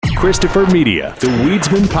Christopher Media, the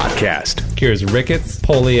Weedsman Podcast. Cures rickets,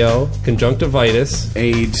 polio, conjunctivitis,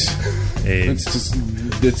 AIDS.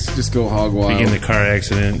 Let's just go hog wild. If you get in a car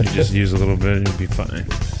accident, you just use a little bit and you'll be fine.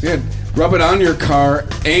 Yeah, rub it on your car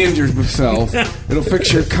and yourself. It'll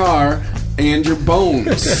fix your car and your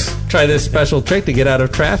bones. Try this special trick to get out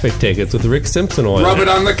of traffic tickets with Rick Simpson oil. Rub it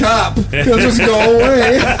on the cop. He'll just go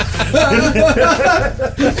away.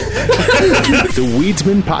 The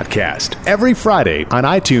Weedsman Podcast. Every Friday on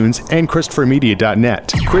iTunes and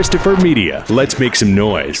ChristopherMedia.net. Christopher Media. Let's make some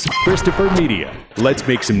noise. Christopher Media. Let's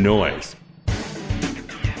make some noise.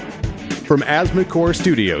 From Asthmacore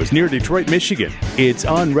Studios near Detroit, Michigan, it's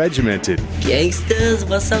Unregimented. Gangsters,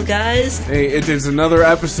 what's up, guys? Hey, it is another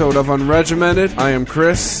episode of Unregimented. I am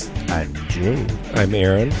Chris. I'm Jay. I'm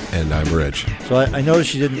Aaron. And I'm Rich. So I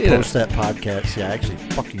noticed you didn't post that podcast. Yeah, I actually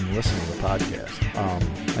fucking listen to the podcast.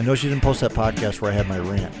 I noticed you didn't post that podcast where I had my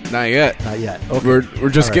rant. Not yet. Not yet. Okay. We're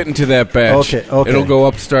just getting to that batch. Okay. It'll go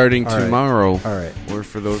up starting All right. tomorrow. All right. Or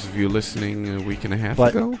for those of you listening a week and a half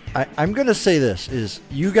But ago. I'm going to say this, is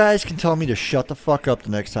you guys can tell me to shut the fuck up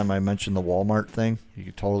the next time I mention the Walmart thing. You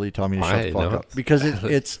can totally tell me to shut the fuck up. Because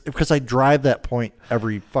it's because I drive that point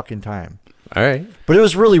every fucking time. All right. But it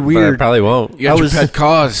was really weird. But I probably won't. You got your pet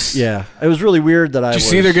cause. Yeah. It was really weird that Did you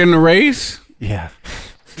see they're getting a raise? Yeah.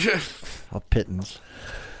 Pittance.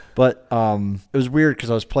 But it was weird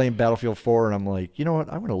because I was playing Battlefield 4 and I'm like, you know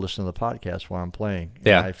what? I'm going to listen to the podcast while I'm playing. And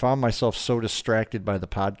yeah. I found myself so distracted by the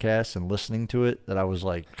podcast and listening to it that I was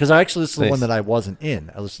like, because I actually listened to the one that I wasn't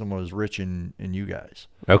in. I listened to one that was Rich and you guys.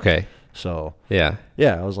 Okay. So yeah,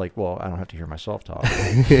 I was like, well, I don't have to hear myself talk.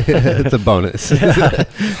 It's a bonus.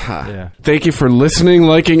 Yeah. Thank you for listening,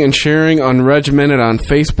 liking, and sharing Unregimented on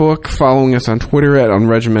Facebook, following us on Twitter at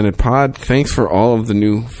UnregimentedPod. Thanks for all of the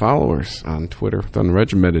new followers on Twitter with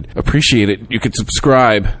Unregimented. Appreciate it. You can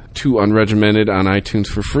subscribe to Unregimented on iTunes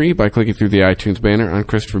for free by clicking through the iTunes banner on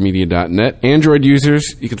ChristopherMedia.net. Android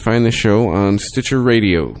users, you can find the show on Stitcher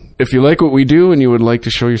Radio. If you like what we do and you would like to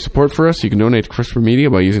show your support for us, you can donate to Christopher Media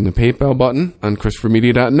by using the PayPal button on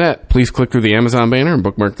ChristopherMedia.net. Please click through the Amazon banner and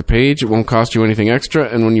bookmark the page. It won't cost you anything extra,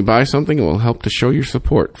 and when you buy something, it will help to show your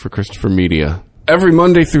support for Christopher Media. Every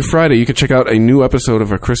Monday through Friday, you can check out a new episode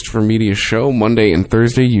of our Christopher Media show. Monday and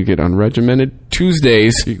Thursday, you get Unregimented.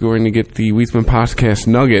 Tuesdays, you're going to get the Weedsman Podcast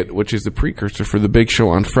Nugget, which is the precursor for the big show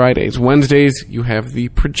on Fridays. Wednesdays, you have the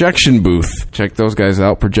Projection Booth. Check those guys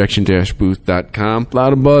out, projection-booth.com. A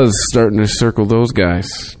lot of buzz starting to circle those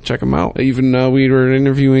guys. Check them out. Even we were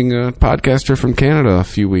interviewing a podcaster from Canada a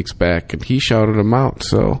few weeks back, and he shouted them out.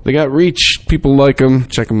 So they got reach. People like them.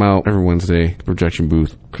 Check them out every Wednesday. Projection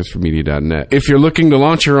Booth, ChristopherMedia.net. If you're looking to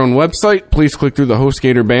launch your own website, please click through the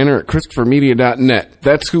HostGator banner at ChristopherMedia.net.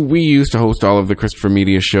 That's who we use to host all of the Christopher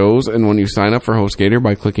Media shows, and when you sign up for HostGator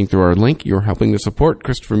by clicking through our link, you're helping to support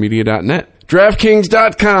ChristopherMedia.net.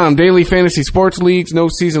 DraftKings.com, daily fantasy sports leagues, no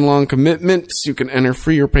season-long commitments. You can enter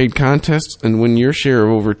free or paid contests and win your share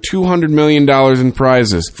of over $200 million in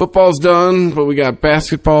prizes. Football's done, but we got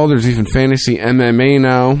basketball. There's even fantasy MMA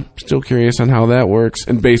now. Still curious on how that works.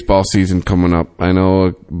 And baseball season coming up. I know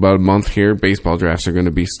about a month here, baseball drafts are going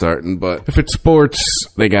to be starting, but if it's sports,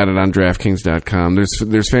 they got it on DraftKings.com.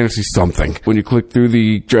 There's fantasy something. When you click through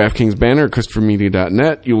the DraftKings banner at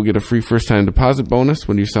ChristopherMedia.net, you will get a free first-time deposit bonus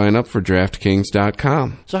when you sign up for DraftKings.com.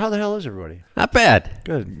 So how the hell is everybody? Not bad.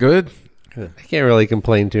 Good. I can't really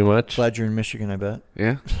complain too much. Glad you're in Michigan, I bet.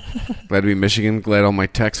 Yeah. Glad to be in Michigan. Glad all my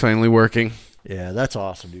tech's finally working. Yeah, that's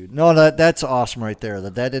awesome, dude. No, that's awesome right there.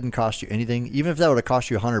 That didn't cost you anything. Even if that would have cost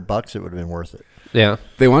you $100, it would have been worth it. Yeah.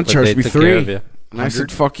 They want to charge me $3. And I 100?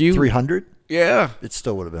 said, fuck you. $300? Yeah. It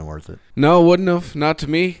still would have been worth it. No, wouldn't have. Not to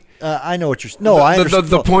me. I know what you're. No, I understand.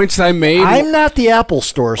 The points I made. I'm not the Apple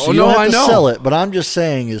store, so you don't have to know. sell it. But I'm just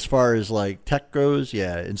saying, as far as like tech goes,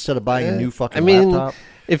 yeah. Instead of buying a new fucking laptop,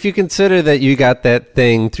 if you consider that you got that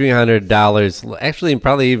thing $300, actually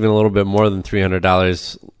probably even a little bit more than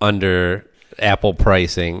 $300 under Apple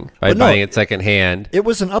pricing by buying it secondhand. It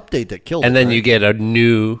was an update that killed it. And then right? you get a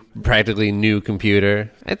practically new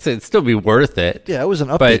computer. It'd still be worth it. Yeah, it was an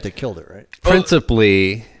update that killed it, right?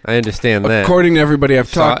 Principally, I understand that. According to everybody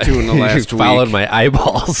I've talked to in the last week. Followed my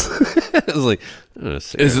eyeballs. I was like,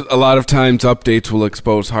 is a lot of times updates will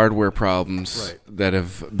expose hardware problems that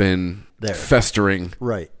have been festering.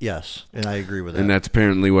 Right, yes. And I agree with that. And that's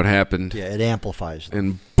apparently what happened. Yeah, it amplifies them.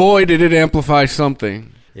 And boy, did it amplify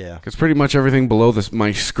something. Yeah. Because pretty much everything below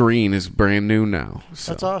my screen is brand new now.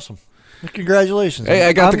 So. That's awesome. Congratulations. Hey,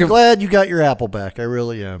 I'm glad you got your Apple back. I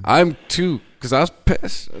really am. I'm too. because I was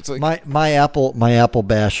pissed. It's like my Apple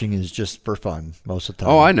bashing is just for fun most of the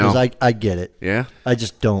time. Oh, I know. 'Cause I get it. Yeah. I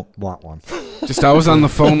just don't want one. Just I was on the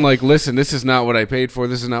phone like, listen, this is not what I paid for.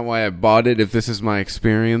 This is not why I bought it. If this is my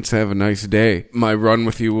experience, have a nice day. My run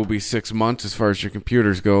with you will be 6 months as far as your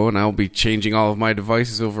computers go, and I'll be changing all of my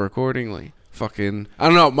devices over accordingly. Fucking, I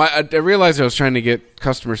don't know. I realized I was trying to get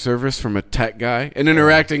customer service from a tech guy, and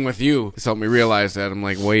interacting with you has helped me realize that. I'm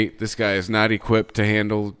like, wait, this guy is not equipped to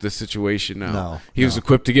handle the situation now. No, he was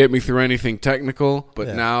equipped to get me through anything technical, but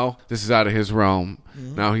Yeah. now this is out of his realm.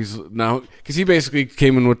 Now because he basically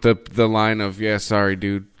came in with the line of, yeah, sorry,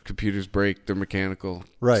 dude, computers break, they're mechanical.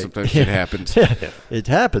 Right. Sometimes shit happens. It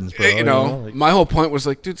happens, bro. You know, like- my whole point was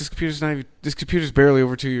like, dude, this computer's barely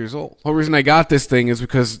over 2 years old. The whole reason I got this thing is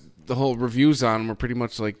because the whole reviews on them were pretty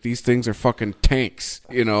much like, these things are fucking tanks,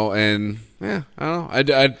 you know, and yeah, I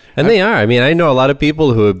don't know. They are. I mean, I know a lot of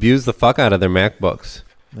people who abuse the fuck out of their MacBooks.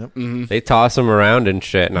 Yep. Mm-hmm. They toss them around and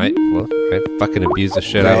shit, and I fucking abuse the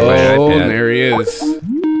shit out of my Oh, iPad. and there he is.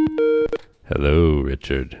 Hello,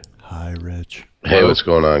 Richard. Hi, Rich. Hey, what's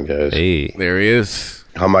going on, guys? Hey, There he is.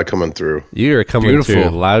 How am I coming through? you are coming Beautiful.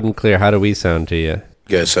 through loud and clear. How do we sound to you?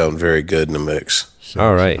 You guys sound very good in the mix.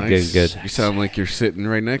 All right, Nice. good. You sound like you're sitting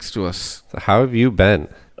right next to us. So how have you been?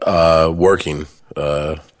 Working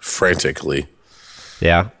frantically.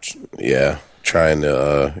 Yeah, Yeah, trying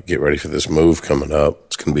to get ready for this move coming up.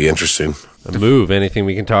 It's going to be interesting. a move. Anything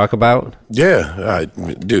we can talk about? Yeah,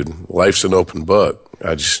 dude, life's an open book.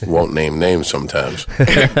 I just won't name names sometimes.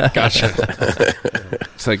 Gotcha.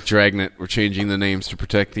 It's like Dragnet. We're changing the names to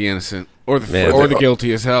protect the innocent or Man. the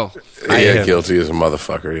guilty as hell. Yeah, guilty as a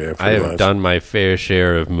motherfucker. Yeah, I pretty have much. done my fair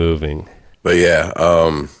share of moving. But yeah,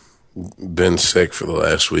 been sick for the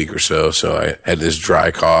last week or so I had this dry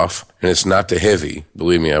cough, and it's not the heavy.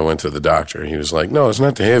 Believe me, I went to the doctor. He was like, no, it's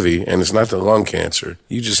not the heavy, and it's not the lung cancer.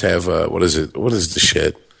 You just have, what is it? What is the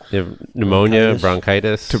shit? You have pneumonia,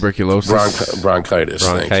 bronchitis, Tuberculosis. Bronchitis.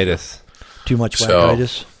 thank you. bronchitis. Too much So-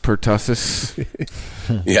 bronchitis. Pertussis.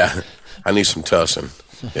 Yeah, I need some tussin.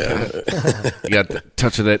 Yeah, You got the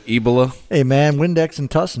touch of that Ebola. Hey, man, Windex and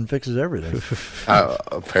Tussin fixes everything.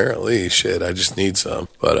 apparently, shit, I just need some.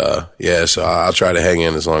 But yeah, so I'll try to hang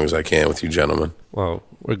in as long as I can with you gentlemen. Well,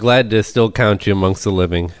 we're glad to still count you amongst the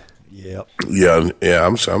living. Yep. Yeah,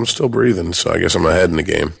 I'm still breathing, so I guess I'm ahead in the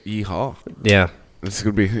game. Yeehaw. Yeah. This is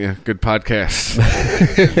going to be a good podcast.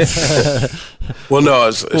 Well,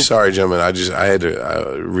 no, sorry, gentlemen. I had to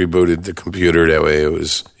rebooted the computer. That way, it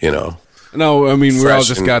was, No, I mean, we all Fresh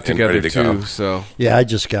just and- got and ready together, to too, go. so. Yeah, I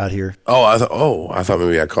just got here. I thought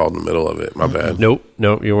maybe I called in the middle of it. My bad. Nope,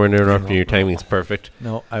 you weren't interrupting. Your timing's perfect.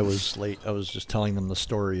 No, I was late. I was just telling them the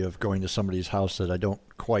story of going to somebody's house that I don't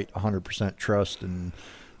quite 100% trust, and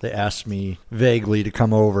they asked me vaguely to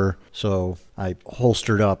come over, so I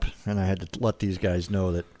holstered up, and I had to let these guys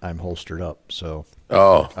know that I'm holstered up, so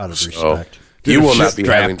out of respect. You will not be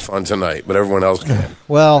strap. having fun tonight, but everyone else can.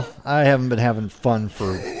 Well, I haven't been having fun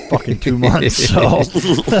for fucking 2 months, so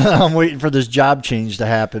I'm waiting for this job change to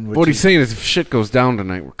happen. Which What he's saying is if shit goes down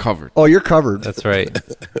tonight, we're covered. Oh, you're covered. That's right.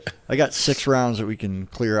 I got 6 rounds that we can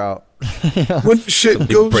clear out. When shit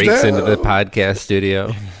goes Breaks down, into the podcast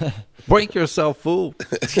studio. Break yourself, fool.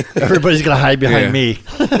 Everybody's going to hide behind Yeah. me.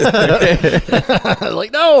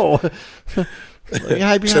 Like, no. Let me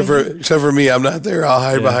hide behind you. except for me, I'm not there. I'll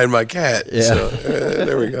hide behind my cat. Yeah. So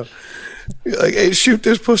there we go. You're like, hey, shoot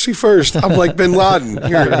this pussy first. I'm like Bin Laden.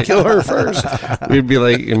 Here, kill her first. We'd be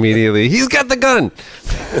like immediately, he's got the gun.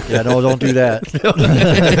 Yeah, no, don't do that. No.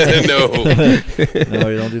 No,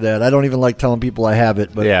 you don't do that. I don't even like telling people I have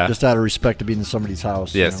it, but Yeah. just out of respect to being in somebody's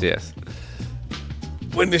house. you Yes, know. yes.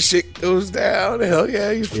 When the shit goes down, hell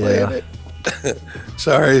yeah, he's playing Yeah. it.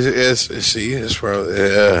 Sorry, it's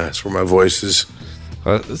where my voice is.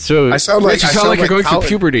 So I sound like You sound like you're going through Colin-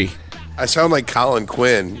 puberty. I sound like Colin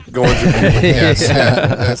Quinn going through puberty. Yes, yeah,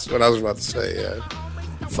 that's what I was about to say. Yeah,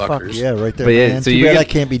 Fuck fuckers. yeah, right there, But yeah, man. so Too you bad get- I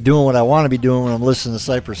can't be doing what I want to be doing when I'm listening to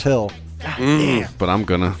Cypress Hill. But I'm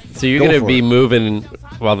gonna. So you're Go going to for be it. moving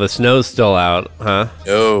while the snow's still out, huh?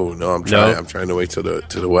 No, I'm trying. No? I'm trying to wait till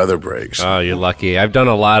the weather breaks. Oh, you're lucky. I've done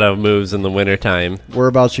a lot of moves in the wintertime.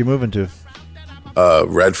 Whereabouts you moving to?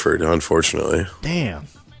 Redford, unfortunately. Damn.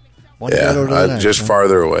 Why don't you go to the Yeah, next, just huh?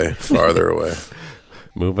 farther away. Farther away.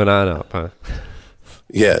 Moving on up, huh?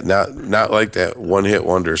 Yeah, not like that one hit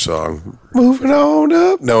wonder song. Moving on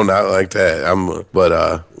up. No, not like that.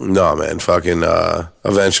 No, man. Fucking.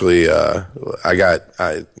 Eventually,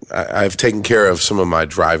 I've taken care of some of my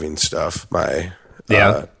driving stuff, my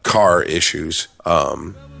car issues.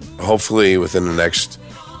 Hopefully, within the next.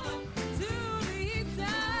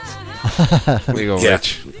 There you go, Yeah,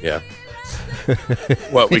 Rich. yeah.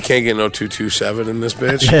 What, we can't get no 227 in this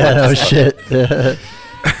bitch? Yeah, no shit.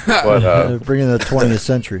 But, Bring in the 20th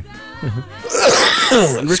century.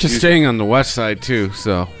 Rich is staying on the west side, too,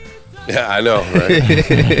 so. yeah, I know,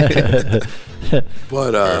 right?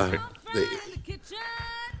 But,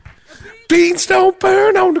 beans don't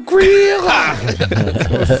burn on the grill.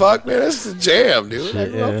 Fuck, man, that's the jam, dude. I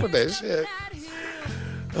grew up with that shit.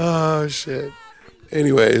 Oh, shit.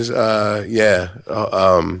 Anyways,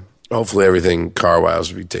 hopefully everything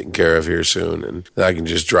car-wise will be taken care of here soon, and I can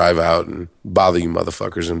just drive out and bother you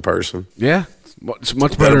motherfuckers in person. Yeah, it's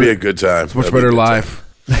much better. That'll be a good time. It's much better live.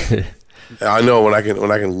 I know when I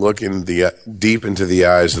can look in deep into the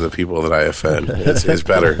eyes of the people that I offend. It's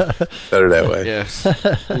better that way. Yes,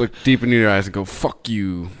 look deep into your eyes and go, "Fuck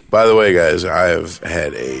you." By the way, guys, I have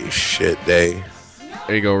had a shit day.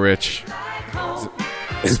 There you go, Rich.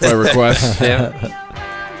 It's by request. Yeah.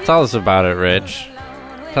 Tell us about it, Rich.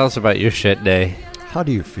 Tell us about your shit day. How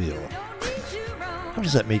do you feel? How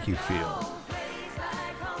does that make you feel?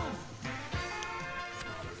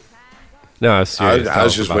 No, I was serious. I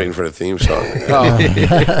was just waiting for the theme song.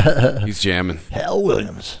 He's jamming. Hal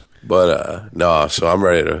Williams. But no, so I'm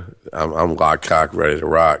ready to. I'm lock cock ready to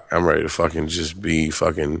rock. I'm ready to fucking just be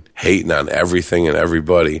fucking hating on everything and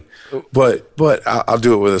everybody. But I'll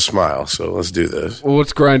do it with a smile. So let's do this. Well,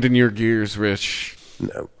 what's grinding your gears, Rich?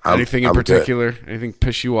 No, Anything in I'm particular? Anything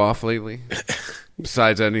piss you off lately?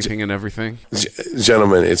 Besides anything and everything?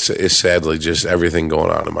 Gentlemen, it's sadly just everything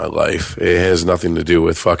going on in my life. It has nothing to do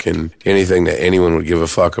with fucking anything that anyone would give a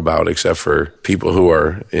fuck about except for people who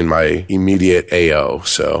are in my immediate AO.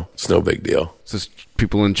 So it's no big deal. It's just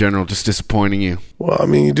people in general just disappointing you. Well, I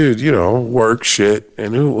mean, dude, work shit.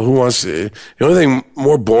 And who wants to? The only thing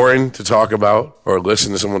more boring to talk about or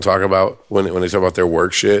listen to someone talk about when they talk about their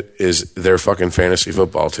work shit is their fucking fantasy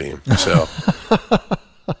football team. So.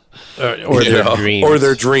 Or their dreams. Or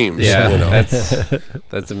their dreams. Yeah,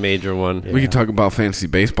 that's a major one. We could talk about fantasy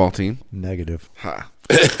baseball team. Negative.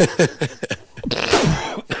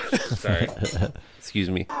 Sorry. Excuse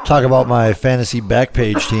me. Talk about my fantasy back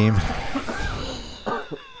page team.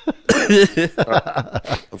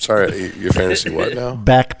 I'm sorry, your fantasy what now?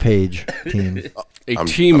 Back page team. A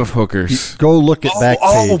team of hookers. Go look at back page.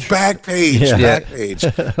 Oh, back page. Yeah. Back page. I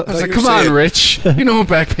was like, come on, Rich. You know what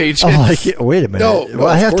back page is. I'm like, wait a minute. No, Well,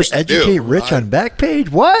 I of have course to I educate do. Rich on back page?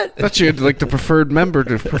 What? I thought you had like the preferred member,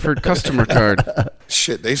 the preferred customer card.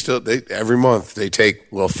 Shit, they every month they take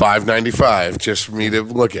 $5.95 just for me to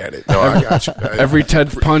look at it. No, I got you. Every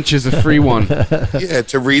 10th punch is a free one. Yeah,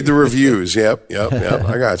 to read the reviews. Yep.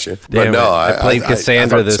 I got you. But Damn no, it. I played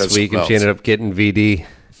Cassandra I thought this week, and she ended up getting VD.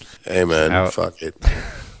 Hey man, Out. fuck it.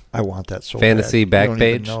 I want that so Fantasy bad. back You don't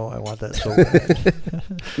even page? know I want that so bad.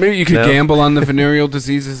 Maybe you could No. gamble on the venereal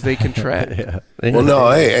diseases they contract. Well,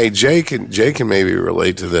 no, hey, Jay can maybe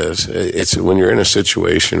relate to this. It's when you're in a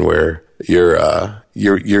situation where you're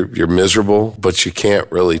miserable, but you can't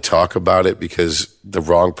really talk about it because the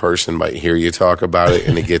wrong person might hear you talk about it,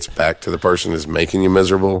 and it gets back to the person who's making you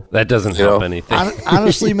miserable. That doesn't You help know? anything.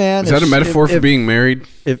 Honestly, man. Is that a metaphor for being married?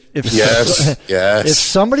 If Yes, yes. If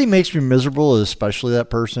somebody makes me miserable, especially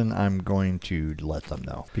that person, I'm going to let them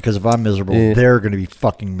know. Because if I'm miserable, they're going to be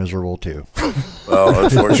fucking miserable too. Well,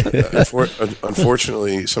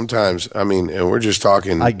 unfortunately, sometimes, I mean, and we're just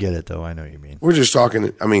talking. I get it, though. I know what you mean. We're just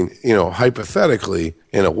talking, I mean, hypothetically,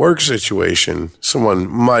 in a work situation, someone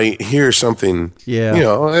might hear something,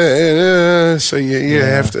 Yeah. so you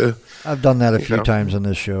have to. I've done that a few times on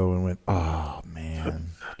this show and went, oh, man.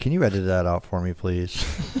 Can you edit that out for me, please?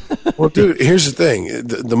 Well, dude, here's the thing.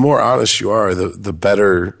 The more honest you are, the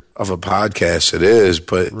better of a podcast it is,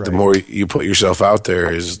 but the more you put yourself out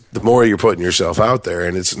there the more you're putting yourself out there.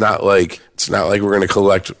 And it's not like we're going to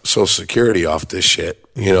collect Social Security off this shit.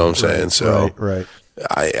 You know what I'm saying? So Right.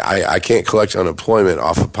 I can't collect unemployment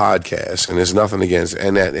off a podcast, and it's nothing against,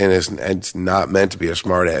 and it's not meant to be a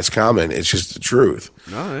smart ass comment. It's just the truth.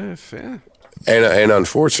 No, that's fair. And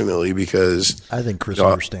unfortunately, because I think Chris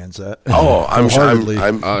understands that. oh, I'm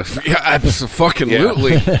Yeah,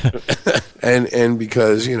 absolutely. and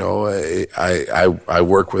because I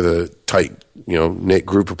work with a tight knit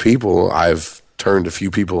group of people, I've turned a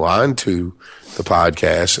few people on to the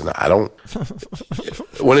podcast, and I don't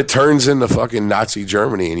when it turns into fucking Nazi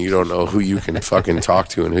Germany and you don't know who you can fucking talk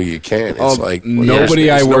to and who you can't, it's like nobody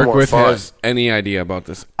there's I no work more with fun. has any idea about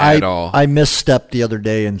this at all. I misstepped the other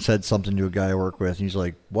day and said something to a guy I work with, and he's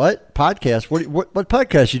like, "What podcast? What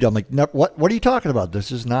podcast you do?" I'm like, no, "What are you talking about?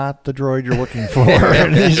 This is not the droid you're looking for."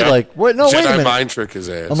 And he's like, "What? No, wait a Jedi minute." mind trick his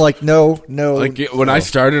ass. I'm like, "No." Like when I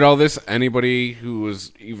started all this, anybody who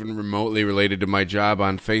was even remotely related to my job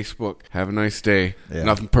on Facebook, have a nice day. Yeah.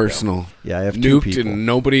 Nothing personal. Yeah, I have two nuked, people. and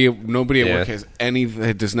nobody at work has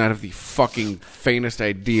does not have the fucking faintest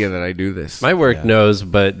idea that I do this. My work knows,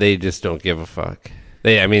 but they just don't give a fuck.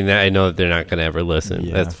 I know that they're not going to ever listen.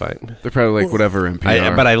 Yeah. That's fine. They're probably like whatever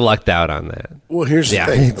NPR. But I lucked out on that. Well, here's the Yeah,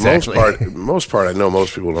 thing. exactly. The most part, I know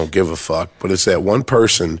most people don't give a fuck, but it's that one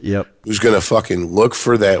person who's going to fucking look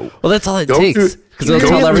for that. Well, that's all it Go takes. Because they'll go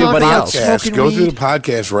tell through everybody the else. podcast, go through the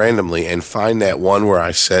podcast randomly and find that one where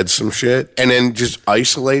I said some shit and then just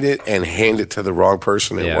isolate it and hand it to the wrong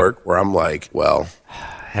person at work where I'm like, well.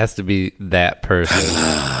 Has to be that person.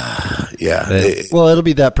 Yeah. Well, it'll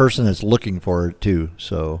be that person that's looking for it too.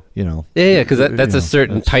 So Yeah, because that's a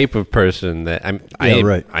certain type of person that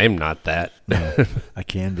right. I am not that. No, I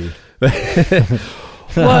can be.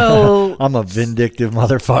 Well, I'm a vindictive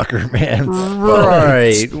motherfucker, man.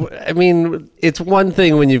 right. I mean, it's one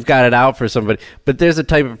thing when you've got it out for somebody, but there's a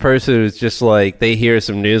type of person who's just like they hear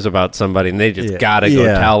some news about somebody and they just gotta go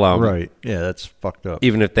tell them. Right. Yeah, that's fucked up.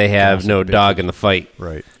 Even if they have no dog in the fight.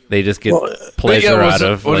 Right. They just get pleasure out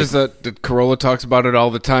of. What is that? Corolla talks about it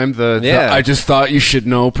all the time. The Yeah. I just thought you should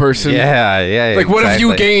know person. Yeah. Like, what have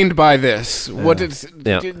you exactly. gained by this? What is?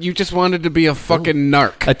 You just wanted to be a fucking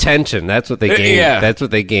narc. Attention. That's what they gain. Yeah. That's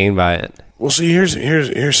what they gain by it. Well, see,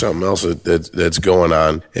 here's something else that's going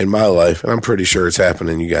on in my life, and I'm pretty sure it's happened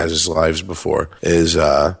in you guys' lives before. Is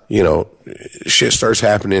shit starts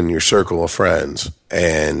happening in your circle of friends,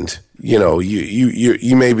 and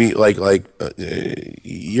you may be like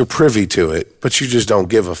you're privy to it, but you just don't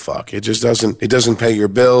give a fuck. It just doesn't pay your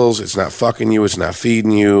bills. It's not fucking you. It's not feeding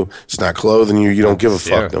you. It's not clothing you. You don't give a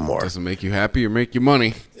fuck no more. Doesn't make you happy or make you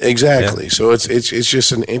money. Exactly. Yeah. So it's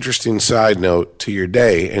just an interesting side note to your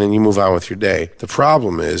day, and then you move on with your day. The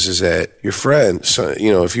problem is that your friends,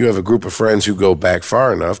 if you have a group of friends who go back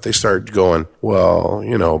far enough, they start going,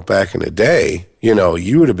 well, back in the day,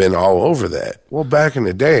 you would have been all over that. Well, back in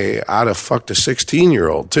the day, I'd have fucked a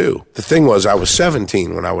 16-year-old too. The thing was, I was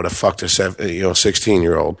 17 when I would have fucked a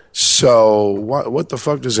 16-year-old. So what the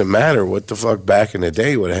fuck does it matter? What the fuck back in the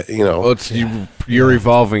day would Well, it's you're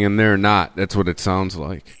evolving and they're not. That's what it sounds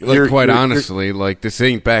like. Quite honestly, this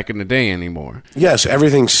ain't back in the day anymore. Yes,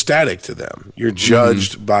 everything's static to them. You're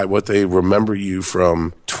judged by what they remember you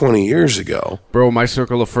from 20 years ago. Bro, my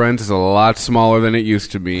circle of friends is a lot smaller than it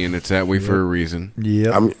used to be, and it's that way for a reason.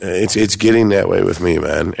 Yeah, it's getting that way with me,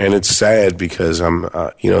 man, and it's sad because I'm,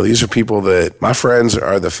 these are people that my friends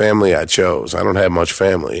are the family I chose. I don't have much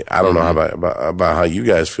family. I don't know about how you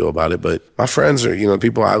guys feel about it, but my friends are,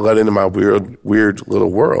 people I let into my weird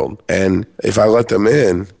little world, and if I let them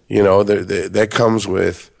in, that comes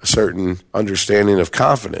with a certain understanding of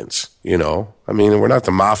confidence. I mean, we're not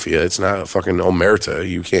the mafia. It's not fucking omerta.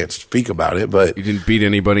 You can't speak about it, but you didn't beat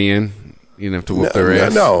anybody in. You didn't have to whoop their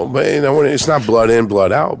ass. No, but it's not blood in,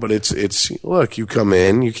 blood out. But it's look, you come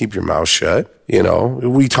in, you keep your mouth shut.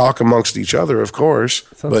 We talk amongst each other, of course.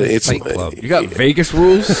 Sounds but like it's Fight Club. You got Vegas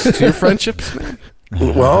rules to your friendships, man.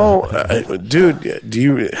 Well, dude, do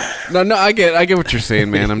you? No, I get what you're saying,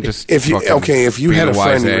 man. I'm just if you had a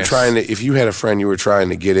friend you were trying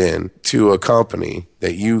to get in to a company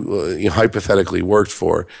that you hypothetically worked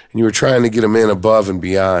for, and you were trying to get them in above and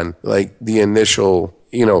beyond like the initial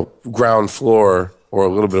ground floor or a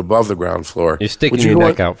little bit above the ground floor. You're sticking your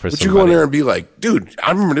neck out for somebody. Would you go in there and be like, dude,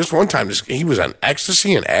 I remember this one time, he was on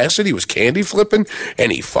ecstasy and acid, he was candy flipping,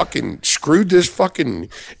 and he fucking screwed this fucking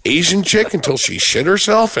Asian chick until she shit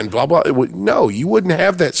herself and blah, blah. No, you wouldn't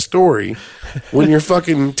have that story when you're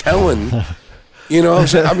fucking telling... You know what I'm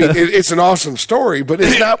saying? I mean, it's an awesome story, but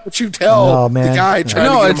it's not what you tell the guy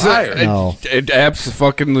trying to get him hired. It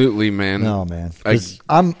absolutely, man. No, man.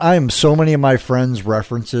 I'm so many of my friends'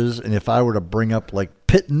 references, and if I were to bring up like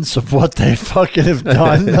pittance of what they fucking have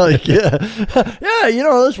done, like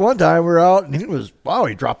this one time we were out and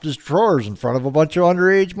he dropped his drawers in front of a bunch of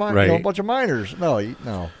underage a bunch of minors.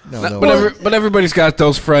 No. But everybody's got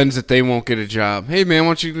those friends that they won't get a job. Hey, man, why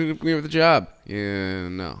don't you give me a job? Yeah,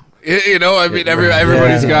 no.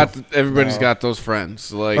 Everybody's got those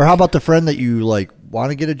friends. Like, or how about the friend that you like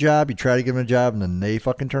want to get a job, you try to give them a job, and then they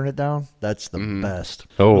fucking turn it down. That's the best.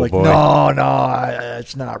 Oh, like, boy. no,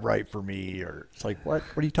 it's not right for me. Or it's like, what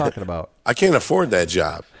are you talking about? I can't afford that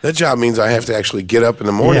job. That job means I have to actually get up in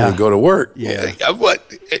the morning and go to work. Yeah. What?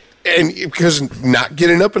 And because not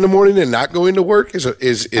getting up in the morning and not going to work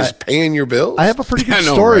is paying your bills. I have a pretty good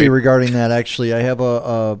story regarding that. Actually, I have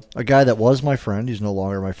a guy that was my friend. He's no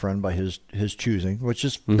longer my friend by his choosing, which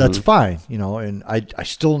is that's fine, And I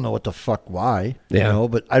still know what the fuck why,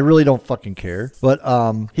 but I really don't fucking care.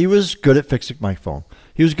 But he was good at fixing my phone.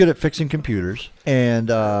 He was good at fixing computers,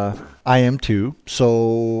 and I am too.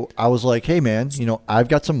 So I was like, hey, man, I've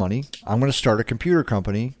got some money. I'm going to start a computer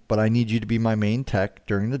company, but I need you to be my main tech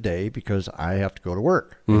during the day because I have to go to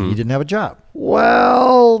work. And he didn't have a job.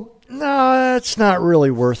 Well, no, that's not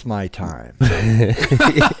really worth my time.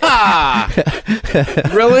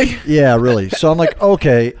 Really? Yeah, really. So I'm like,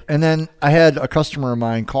 okay. And then I had a customer of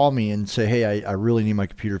mine call me and say, hey, I really need my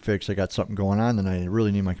computer fixed. I got something going on and I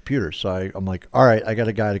really need my computer. So I'm like, all right, I got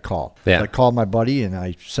a guy to call. Yeah. So I called my buddy and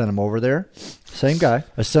I sent him over there. Same guy.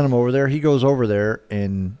 I sent him over there. He goes over there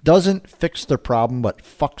and doesn't fix the problem, but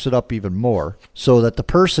fucks it up even more so that the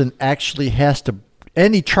person actually has to,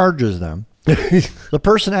 and he charges them. The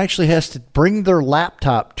person actually has to bring their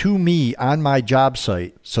laptop to me on my job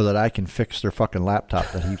site so that I can fix their fucking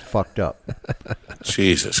laptop that he fucked up.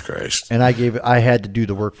 Jesus Christ. And I had to do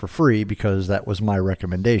the work for free because that was my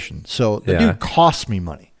recommendation. So the dude cost me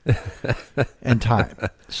money and time.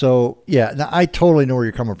 So, yeah, now I totally know where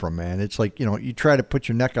you're coming from, man. It's like, you try to put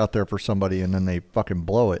your neck out there for somebody and then they fucking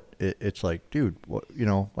blow it. It's like, dude,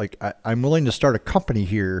 I'm willing to start a company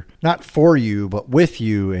here, not for you, but with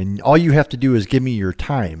you. And all you have to do is give me your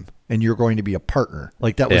time and you're going to be a partner.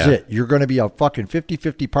 Like, that was it. You're going to be a fucking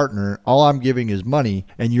 50-50 partner. All I'm giving is money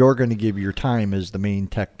and you're going to give your time as the main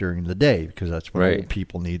tech during the day because that's when old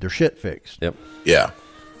people need their shit fixed. Yep. Yeah.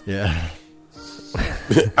 Yeah.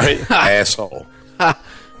 Asshole.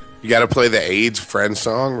 You got to play the AIDS friend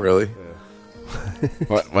song, really?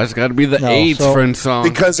 Why's it got to be the AIDS friend song?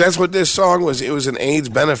 Because that's what this song was. It was an AIDS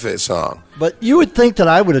benefit song. But you would think that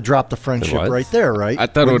I would have dropped the friendship right there, right? I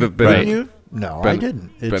thought it would have been. Wouldn't you? No, I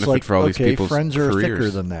didn't. It's benefit like, for all these people's friends are careers. thicker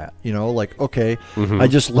than that. I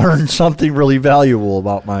just learned something really valuable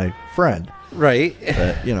about my friend. Right.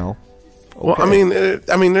 Well, I mean,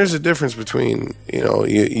 there's a difference between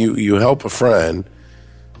you help a friend,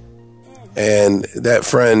 and that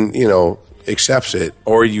friend accepts it,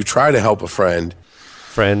 or you try to help a friend.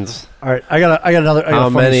 Friends. All right, I got another. How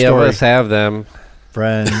many of us have them?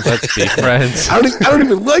 Friends. Let's be friends. I don't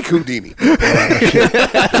even like Houdini.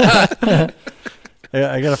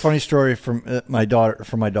 I got a funny story from my daughter.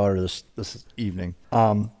 This evening.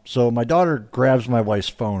 So my daughter grabs my wife's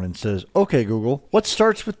phone and says, "Okay, Google, what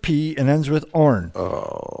starts with P and ends with orn?"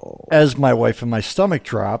 Oh. As my wife and my stomach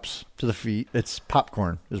drops to the feet, it's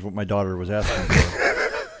popcorn. Is what my daughter was asking for.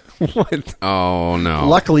 What? Oh no!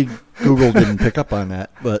 Luckily, Google didn't pick up on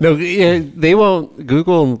that. But no, they won't.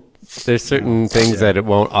 Google. There's certain things that it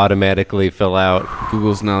won't automatically fill out.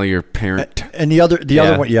 Google's now your parent. And the other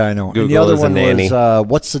one, yeah, I know. Google and the other is a one nanny. was,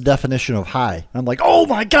 what's the definition of high? And I'm like, oh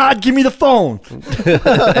my God, give me the phone.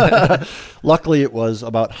 Luckily, it was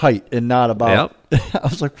about height and not about. Yep. I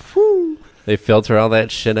was like, whoo. They filter all that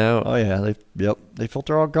shit out. Oh yeah, they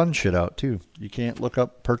filter all gun shit out too. You can't look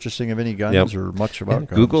up purchasing of any guns or much about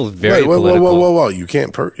guns. Google's very political. Whoa! You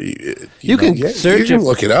can't. You can search. You can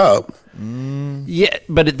look it up. Yeah,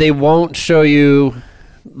 but they won't show you.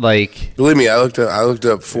 Like, believe me, I looked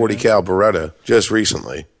up 40 cal Beretta just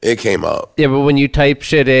recently. It came up. Yeah, but when you type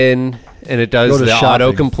shit in and it does the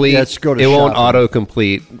autocomplete, it won't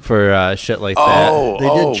autocomplete for shit like that. They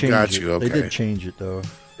did change got it. you. Okay. They did change it though.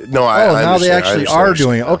 No, I now they understand. actually are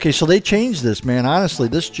doing it. Okay, so they changed this, man. Honestly,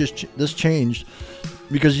 this changed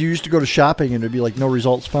because you used to go to shopping and it'd be like no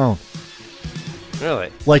results found.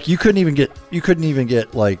 Really? Like you couldn't even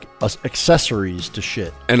get like accessories to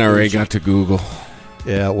shit. NRA got to Google.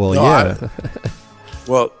 Yeah, well,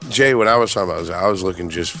 well, Jay, what I was talking about was I was looking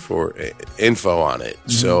just for info on it. Mm-hmm.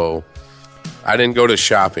 So I didn't go to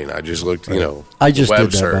shopping. I just looked, I just web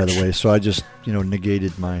did that, search. by the way. So I just,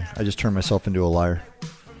 negated I just turned myself into a liar.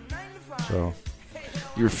 So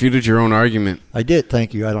you refuted your own argument. I did.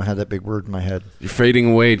 Thank you. I don't have that big word in my head. You're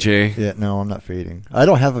fading away, Jay. Yeah, no, I'm not fading. I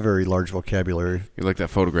don't have a very large vocabulary. You're like that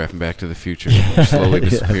photograph in Back to the Future, slowly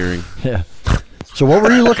disappearing. Yeah. So what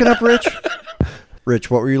were you looking up, Rich?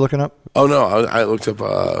 Rich, what were you looking up? Oh no, I looked up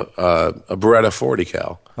a Beretta 40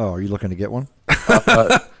 cal. Oh, are you looking to get one?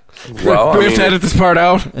 Well, do we have to edit this part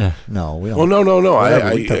out? No, we don't. Well, no.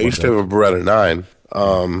 I used to have a Beretta 9.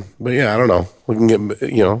 But yeah, I don't know.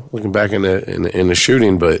 Looking back in the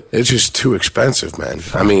shooting, but it's just too expensive, man.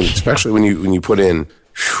 I mean, especially when you put in,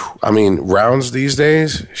 rounds these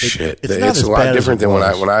days. It's a lot different than when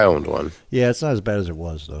I owned one. Yeah, it's not as bad as it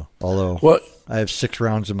was though. Although I have 6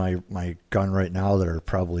 rounds in my gun right now that are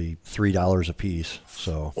probably $3 a piece.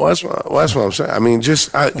 So that's what I'm saying. I mean,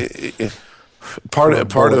 just part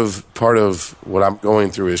of what I'm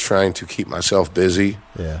going through is trying to keep myself busy.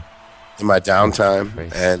 Yeah. In my downtime,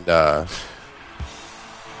 and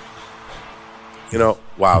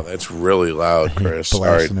wow, that's really loud, Chris.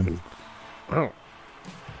 Sorry. Oh.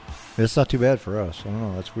 It's not too bad for us. I don't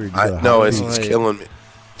know. That's weird. It's killing me.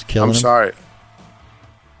 It's killing I'm him? sorry.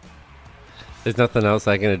 There's nothing else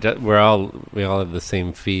I can adjust. We all have the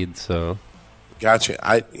same feed, so. Gotcha.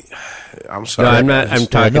 I'm sorry. No, I'm not. I'm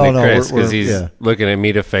talking to Chris because he's looking at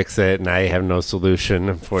me to fix it, and I have no solution.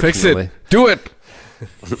 Unfortunately, fix it. Do it.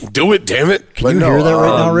 Do it, damn it. Can you hear that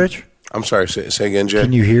right now, Rich? I'm sorry, say again, Jay.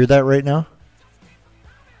 Can you hear that right now?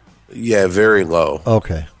 Yeah, very low.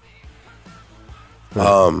 Okay.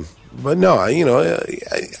 But no,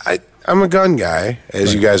 I'm a gun guy,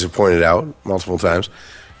 as you guys have pointed out multiple times.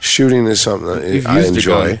 Shooting is something that I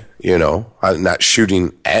enjoy. I'm not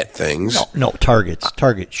shooting at things. No, target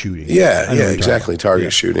shooting. Yeah, exactly,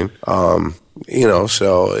 target shooting.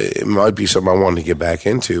 So it might be something I wanted to get back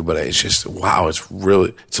into, but it's just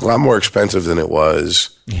it's a lot more expensive than it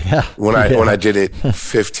was. Yeah. When I did it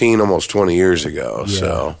 15, almost 20 years ago. Yeah.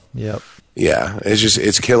 So. Yep. Yeah,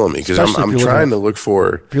 it's killing me because I'm trying to look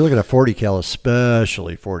for. If you're looking at 40 cal,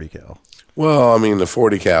 especially 40 cal. Well, the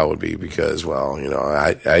 40 cal would be because,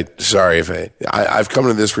 I've come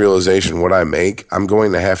to this realization: what I make, I'm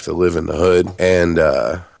going to have to live in the hood, and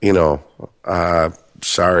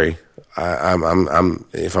sorry, I'm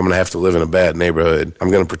if I'm going to have to live in a bad neighborhood, I'm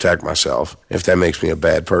going to protect myself. If that makes me a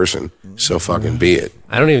bad person, so fucking be it.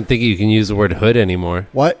 I don't even think you can use the word hood anymore.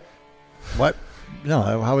 What? No,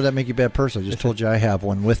 how would that make you a bad person? I just told you I have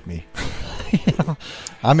one with me.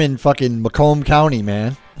 I'm in fucking Macomb County,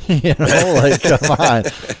 man. Come on.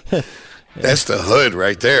 That's the hood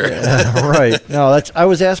right there. Yeah, right. No, I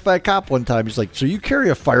was asked by a cop one time. He's like, "So you carry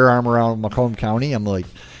a firearm around Macomb County?" I'm like,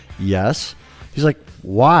 "Yes." He's like,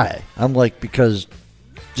 "Why?" I'm like, "Because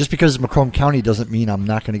just because it's Macomb County doesn't mean I'm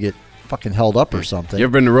not going to get fucking held up or something." You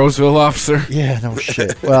ever been to Roseville, officer? Yeah, no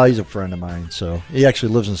shit. Well, he's a friend of mine, so he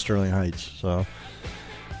actually lives in Sterling Heights, so.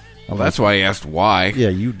 Well, that's why I asked why. Yeah,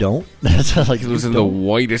 you don't. That's like he lives in the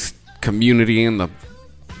whitest community in the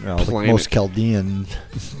planet. The most Chaldean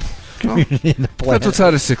community in the planet. That's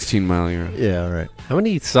outside of 16 Mile area. Yeah, right. How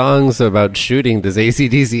many songs about shooting does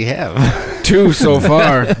AC/DC have? 2 so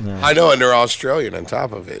far. No. I know, and they're Australian on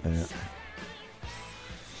top of it. Yeah.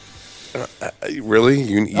 Really?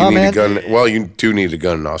 You need a gun? Well, you do need a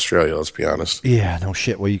gun in Australia, let's be honest. Yeah, no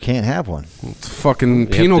shit. Well, you can't have one. It's fucking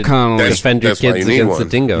penal colony. Defend your kids against the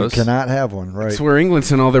dingoes. You cannot have one, right? That's where England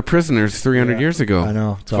sent all their prisoners 300 years ago. I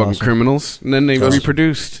know. It's fucking awesome. Criminals. And then they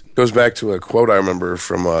reproduced. Goes back to a quote I remember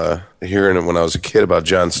from hearing it when I was a kid about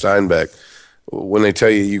John Steinbeck. When they tell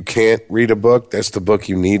you can't read a book, that's the book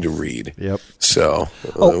you need to read. Yep. So,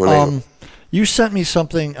 you sent me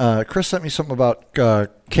something. Chris sent me something about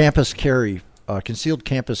campus carry. Concealed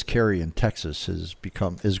campus carry in Texas is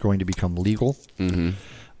going to become legal.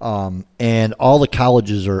 Mm-hmm. And all the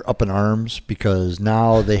colleges are up in arms because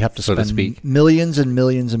now they have to spend millions and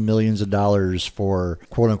millions and millions of dollars for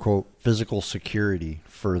quote unquote physical security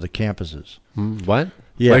for the campuses. What?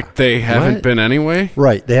 Yeah. Like they haven't been anyway?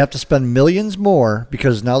 Right. They have to spend millions more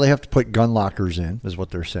because now they have to put gun lockers in, is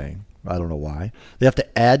what they're saying. I don't know why. They have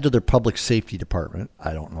to add to their public safety department.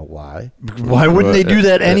 I don't know why. Why wouldn't they do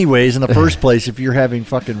that anyways in the first place if you're having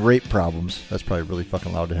fucking rape problems? That's probably really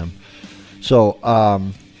fucking loud to him. So, no,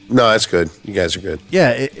 that's good. You guys are good. Yeah,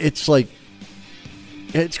 it's like,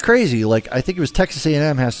 it's crazy. Like, I think it was Texas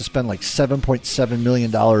A&M has to spend like $7.7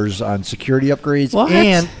 million on security upgrades. What?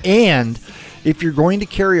 And if you're going to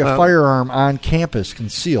carry a firearm on campus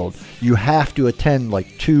concealed, you have to attend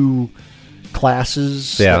like 2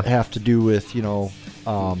 classes that have to do with,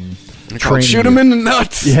 training. Shoot him in the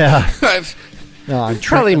nuts. Yeah. No, I'm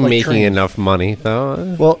probably making training. enough money,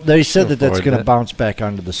 though. Well, they said that's going to bounce back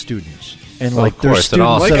onto the students. And like there's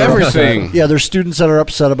students like that everything. Yeah, there's students that are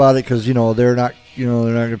upset about it because they're not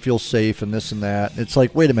going to feel safe and this and that. It's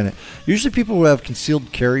like, wait a minute. Usually people who have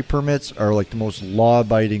concealed carry permits are like the most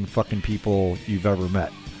law-abiding fucking people you've ever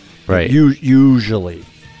met. Right. Usually.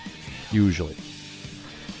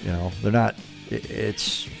 They're not.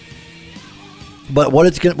 It's. But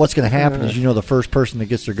what's going to happen is the first person that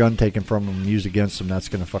gets their gun taken from them and used against them, that's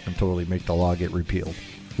going to fucking totally make the law get repealed.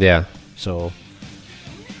 Yeah. So,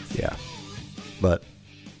 yeah. But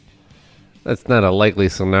That's not a likely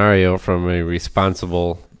scenario from a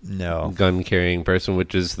responsible no, gun carrying person,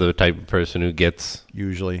 which is the type of person who gets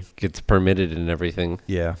usually. permitted and everything.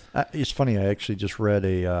 Yeah. It's funny. I actually just read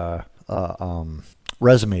a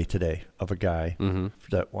resume today of a guy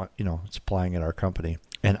that is applying at our company.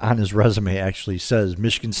 And on his resume actually says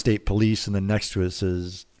Michigan State Police, and then next to it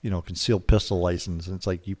says, concealed pistol license. And it's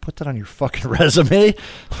like, you put that on your fucking resume?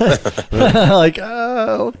 Like,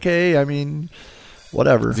 okay. I mean,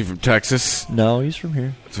 whatever. Is he from Texas? No, he's from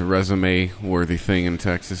here. It's a resume-worthy thing in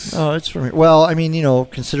Texas. Oh, it's from here. Well, I mean,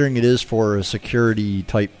 considering it is for a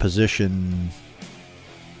security-type position.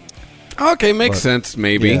 Okay, makes sense,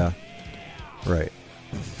 maybe. Yeah. Right.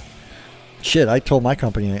 Shit, I told my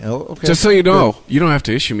company. Oh, okay. Just so you know, you don't have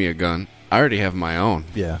to issue me a gun. I already have my own.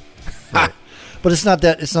 Yeah. Right. But it's not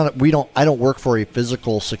that. It's not. I don't work for a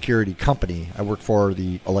physical security company. I work for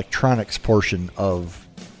the electronics portion of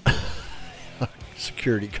a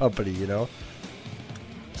security company.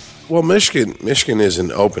 Well, Michigan is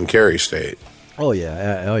an open carry state. Oh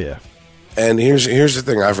yeah. Oh yeah. And here's the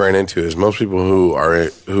thing I've ran into is most people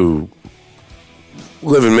who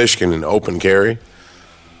live in Michigan and open carry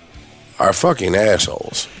are fucking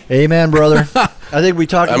assholes. Amen, brother. I think we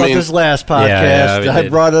talked about this last podcast. Yeah, I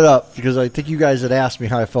brought it up because I think you guys had asked me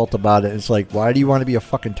how I felt about it. It's like, why do you want to be a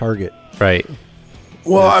fucking target? Right.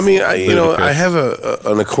 Well, I mean, I have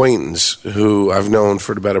an acquaintance who I've known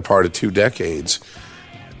for the better part of 2 decades,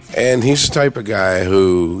 and he's the type of guy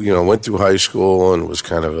who went through high school and was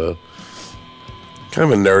kind of a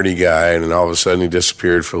nerdy guy, and then all of a sudden he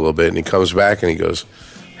disappeared for a little bit, and he comes back and he goes,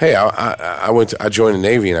 "Hey, I joined the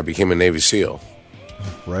Navy and I became a Navy SEAL."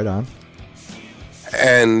 Right on.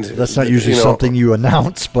 And that's not usually something you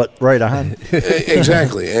announce, but right on.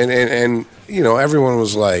 Exactly. And everyone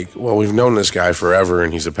was like, well, we've known this guy forever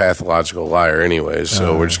and he's a pathological liar anyways,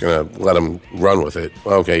 so we're just going to let him run with it.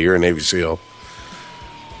 Okay, you're a Navy SEAL.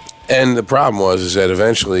 And the problem is that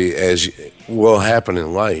eventually, as will happen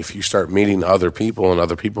in life, you start meeting other people and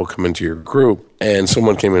other people come into your group, and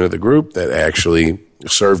someone came into the group that actually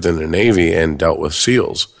served in the Navy and dealt with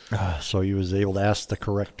SEALs. So he was able to ask the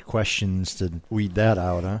correct questions to weed that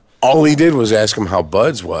out, huh? All he did was ask him how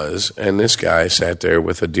Bud's was, and this guy sat there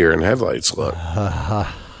with a deer in headlights look.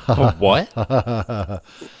 What?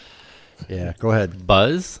 Yeah, go ahead.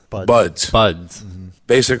 Buds? Buds. Mm-hmm.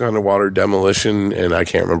 Basic underwater demolition, and I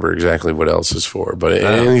can't remember exactly what else is for. But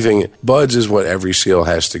anything, Buds is what every SEAL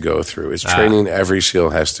has to go through. It's training every SEAL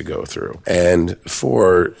has to go through. And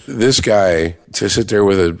for this guy to sit there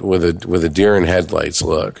with a deer in headlights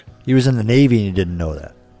look. He was in the Navy and he didn't know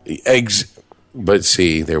that. But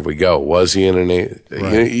see, there we go. Was he in a Navy?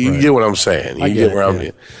 Right, you get what I'm saying. You get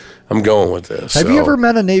where I'm going with this. Have you ever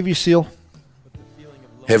met a Navy SEAL?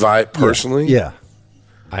 Have I personally? Yeah.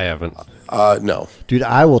 I haven't. No. Dude,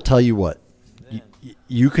 I will tell you what.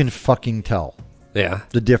 You can fucking tell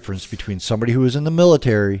the difference between somebody who is in the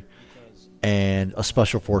military and a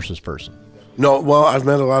special forces person. No, well, I've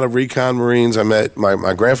met a lot of recon Marines. I met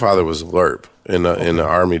my grandfather was a LRP in the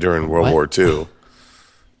Army during World War II,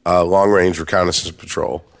 long range reconnaissance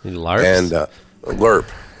patrol. LARPs? And LRP,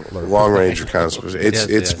 long range reconnaissance.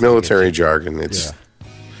 It's military jargon. It's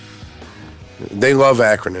they love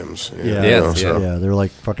acronyms. Yeah, they're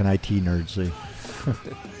like fucking IT nerds.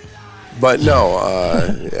 But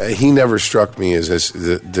no, he never struck me as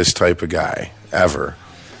this type of guy ever.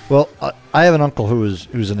 Well, I have an uncle who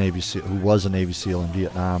was a Navy SEAL, who was a Navy SEAL in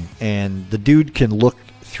Vietnam, and the dude can look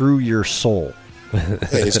through your soul.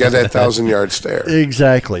 Hey, he's got that 1,000-yard stare.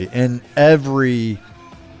 Exactly, and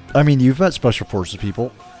you've met special forces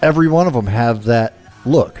people. Every one of them have that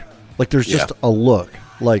look. Like there's just a look.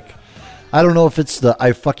 Like I don't know if it's the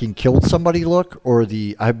I fucking killed somebody look or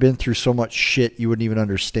the I've been through so much shit you wouldn't even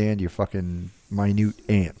understand, you fucking minute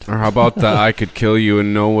ant. Or how about the I could kill you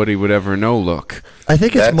and nobody would ever know look? I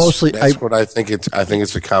think it's mostly what I think it's. I think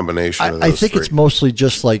it's a combination of those I think three. it's mostly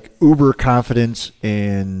just like uber confidence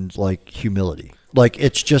and like humility. Like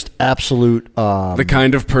it's just absolute. The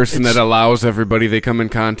kind of person that allows everybody they come in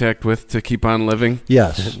contact with to keep on living.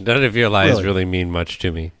 Yes. None of your lies really mean much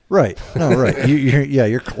to me. Right. No. Right.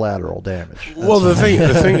 You're collateral damage. Well, the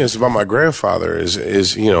thing is about my grandfather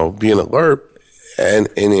is being alert. And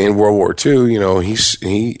in World War II, he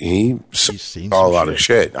saw a lot of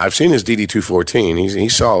shit. I've seen his DD-214. He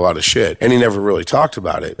saw a lot of shit, and he never really talked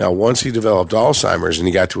about it. Now, once he developed Alzheimer's and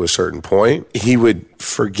he got to a certain point, he would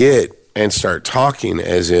forget and start talking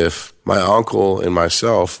as if my uncle and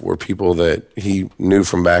myself were people that he knew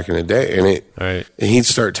from back in the day. And he'd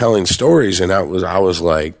start telling stories, and I was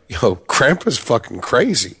like, yo, Grandpa's fucking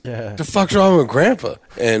crazy. Yeah. What the fuck's wrong with Grandpa?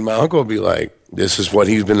 And my uncle would be like, this is what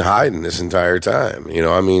he's been hiding this entire time.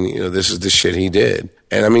 This is the shit he did.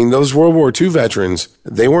 And I mean, those World War II veterans,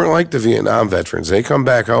 they weren't like the Vietnam veterans. They come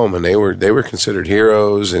back home and they were considered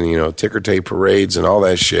heroes and, ticker tape parades and all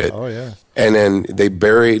that shit. Oh, yeah. And then they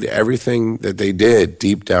buried everything that they did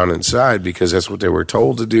deep down inside because that's what they were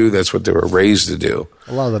told to do. That's what they were raised to do.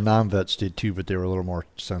 A lot of the non-vets did too, but they were a little more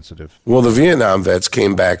sensitive. Well, the Vietnam vets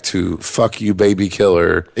came back to fuck you, baby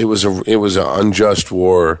killer. It was an unjust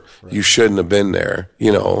war. Right. You shouldn't have been there,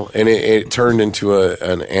 and it turned into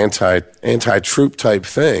an anti-troop type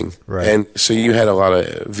thing. Right. And so you had a lot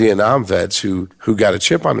of Vietnam vets who got a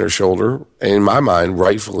chip on their shoulder, and in my mind,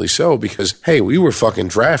 rightfully so, because, hey, we were fucking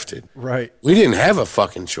drafted. Right. We didn't have a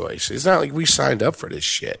fucking choice. It's not like we signed up for this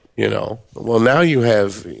shit, Well, now you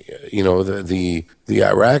have, the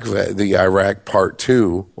Iraq Part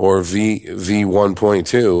 2 or V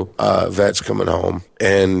 1.2 vets coming home,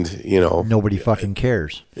 and nobody fucking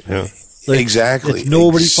cares. Yeah. Exactly.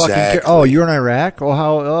 Nobody fucking cares. Oh, you're in Iraq? Oh,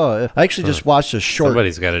 how? Oh, I actually just watched a short.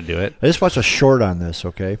 Somebody's got to do it. I just watched a short on this.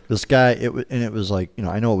 Okay, this guy. It was like,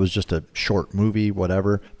 I know it was just a short movie,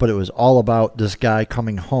 whatever, but it was all about this guy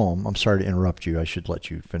coming home. I'm sorry to interrupt you. I should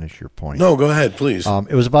let you finish your point. No, go ahead, please.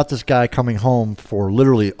 It was about this guy coming home for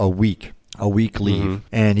literally a week leave,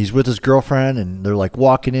 and he's with his girlfriend, and they're like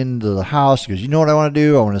walking into the house. He goes, you know what I want to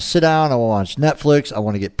do? I want to sit down, I want to watch Netflix, I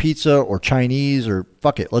want to get pizza or Chinese, or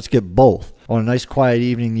fuck it, let's get both. I want a nice quiet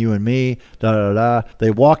evening, you and me, da-da-da-da. They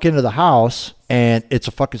walk into the house, and it's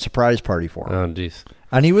a fucking surprise party for him. Oh, jeez.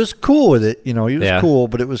 And he was cool with it, he was cool,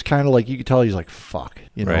 but it was kind of like, you could tell he's like, fuck,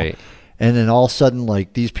 Right. And then all of a sudden,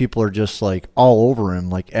 like, these people are just, like, all over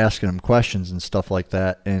him, like, asking him questions and stuff like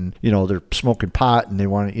that. And, they're smoking pot and they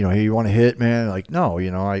want to, hey, you want to hit, man? Like, no,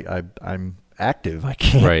 I'm active. I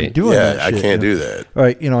can't be doing that shit. I can't do that.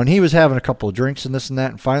 Right. And he was having a couple of drinks and this and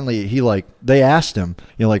that. And finally, they asked him,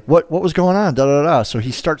 what was going on? Da, da, da. So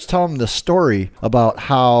he starts telling them the story about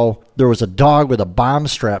how there was a dog with a bomb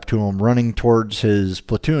strapped to him running towards his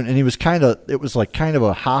platoon. And it was kind of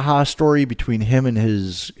a ha-ha story between him and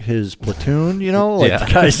his platoon, the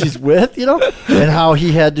guys he's with, and how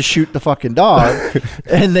he had to shoot the fucking dog.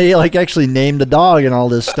 And they actually named the dog and all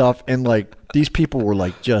this stuff. And these people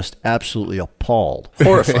were just absolutely appalled.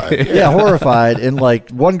 Horrified. Yeah, horrified. And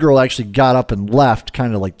one girl actually got up and left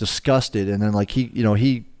kind of disgusted. And then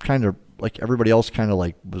he kind of everybody else kind of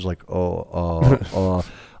was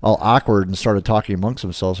all awkward and started talking amongst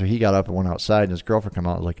themselves. So he got up and went outside, and his girlfriend came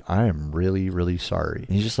out and was like, I am really, really sorry. And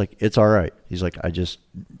he's just like, it's all right. He's like, I just,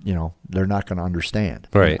 they're not going to understand.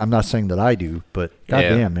 Right. I'm not saying that I do, but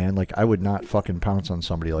goddamn, man, I would not fucking pounce on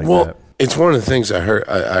somebody like that. Well, it's one of the things I heard.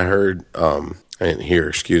 I didn't hear.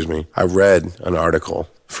 Excuse me. I read an article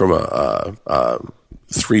from a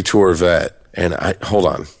 3-tour vet, and hold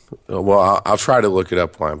on. Well, I'll try to look it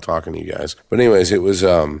up while I'm talking to you guys. But anyways, it was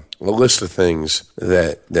a list of things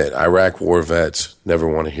that Iraq war vets never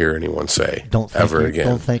want to hear anyone say ever again.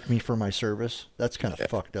 Don't thank me for my service. That's kind of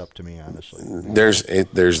fucked up to me, honestly.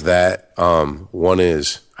 There's that. One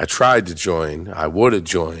is I tried to join. I would have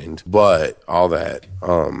joined, but all that.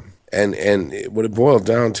 And what it boiled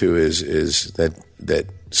down to is that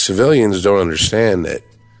civilians don't understand that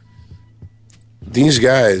these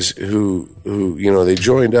guys who they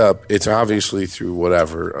joined up, it's obviously through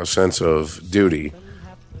whatever, a sense of duty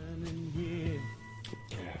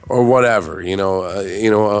or whatever,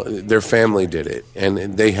 their family did it and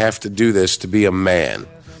they have to do this to be a man.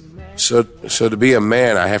 So to be a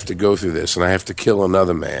man, I have to go through this and I have to kill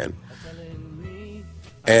another man.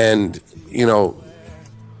 And,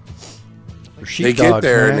 they get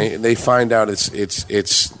there, man. And they find out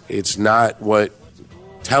it's not what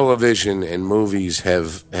television and movies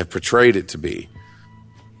have portrayed it to be.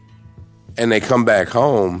 And they come back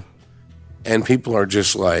home and people are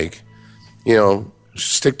just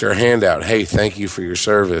stick their hand out, hey, thank you for your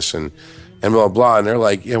service and blah blah, and they're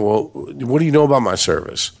like, yeah, well, what do you know about my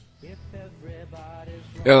service?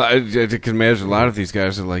 Yeah, I can imagine a lot of these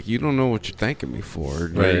guys are like, you don't know what you're thanking me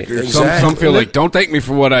for. Right. Some feel like, don't thank me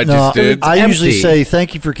for what I just did. I usually say,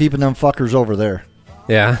 thank you for keeping them fuckers over there.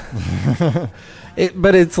 Yeah.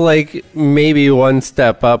 But it's maybe one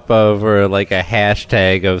step up over a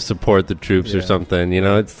hashtag of support the troops or something.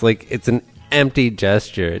 It's it's an empty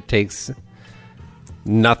gesture. It takes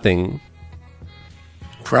nothing.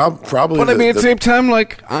 Probably. But at the same time,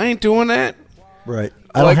 I ain't doing that. Right.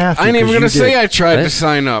 I don't have to. I ain't even going to say I tried to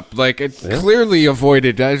sign up. It clearly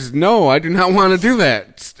avoided. I do not want to do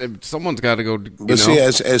that. Someone's got to go. But see,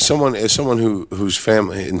 as someone whose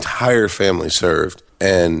entire family served,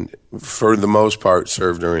 and for the most part,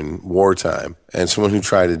 served during wartime, and someone who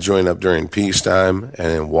tried to join up during peacetime and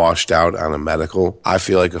then washed out on a medical, I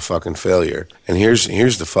feel like a fucking failure. And here's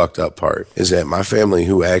the fucked up part, is that my family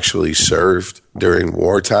who actually served during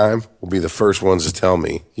wartime will be the first ones to tell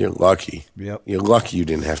me, you're lucky. Yep. You're lucky you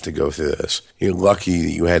didn't have to go through this. You're lucky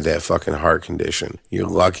that you had that fucking heart condition. You're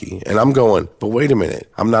lucky. And I'm going, but wait a minute.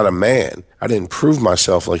 I'm not a man. I didn't prove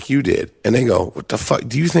myself like you did. And they go, what the fuck?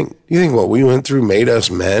 Do you think what we went through made us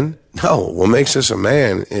men? No. What makes us a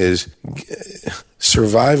man is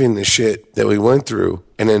surviving the shit that we went through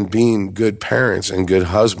and then being good parents and good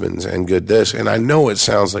husbands and good this. And I know it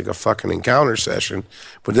sounds like a fucking encounter session,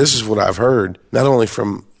 but this is what I've heard, not only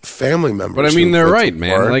from family members. But I mean, they're right,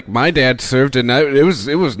 man. war. Like my dad served, and it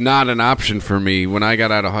was not an option for me when I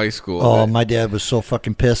got out of high school. Oh, my dad was so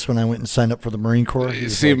fucking pissed when I went and signed up for the Marine Corps.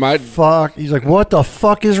 See, fuck. He's like, what the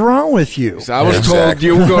fuck is wrong with you? So I was Exactly. told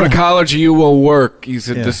you will go to college or you will work. He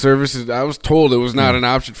said Yeah. the services. I was told it was not an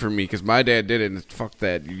option for me because my dad did it. And fuck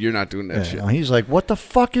that. You're not doing that shit. And he's like, what the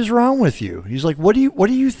fuck is wrong with you? He's like, what do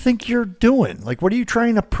you think you're doing? Like, what are you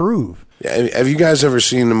trying to prove? Yeah, have you guys ever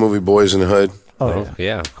seen the movie Boys in the Hood? Oh,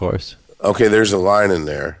 yeah, of course. Okay, there's a line in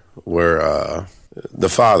there where the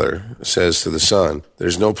father says to the son,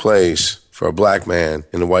 there's no place for a black man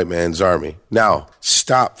in the white man's army. Now,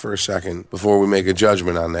 stop for a second before we make a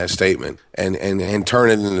judgment on that statement and turn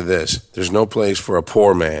it into this. There's no place for a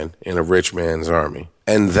poor man in a rich man's army.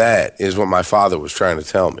 And that is what my father was trying to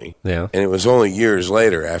tell me. Yeah. And it was only years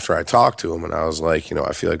later after I talked to him and I was like,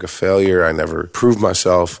 I feel like a failure. I never proved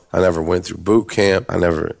myself. I never went through boot camp. I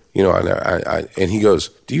never, and he goes,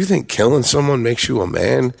 do you think killing someone makes you a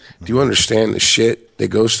man? Do you understand the shit that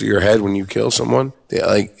goes through your head when you kill someone?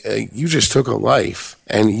 You just took a life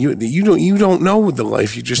and you don't know the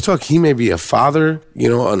life you just took. He may be a father,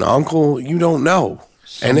 an uncle, you don't know.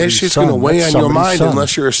 And that shit's going to weigh on your mind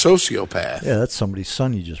unless you're a sociopath. Yeah, that's somebody's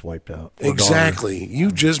son you just wiped out. Or Exactly. daughter.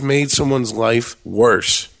 You just made someone's life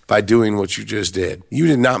worse by doing what you just did. You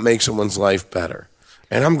did not make someone's life better.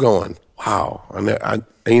 And I'm going, wow. And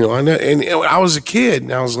I was a kid,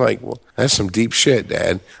 and I was like, well, that's some deep shit,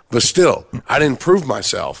 Dad. But still, I didn't prove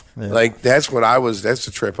myself. Yeah. Like, that's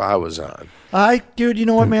the trip I was on. Dude, you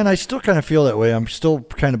know what, man? I still kind of feel that way. I'm still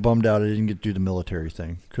kind of bummed out I didn't get to do the military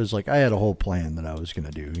thing. Because, I had a whole plan that I was going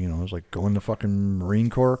to do. I was like, go in the fucking Marine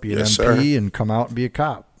Corps, be an Yes, MP, sir. and come out and be a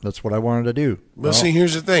cop. That's what I wanted to do. Well, see,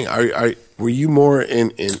 here's the thing. Were you more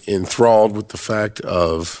enthralled with the fact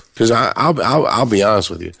of... Because I'll be honest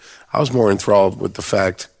with you. I was more enthralled with the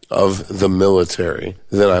fact of the military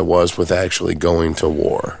than I was with actually going to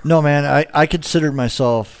war. No, man, I considered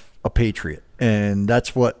myself a patriot. And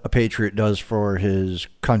that's what a patriot does for his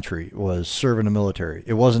country, was serve in the military.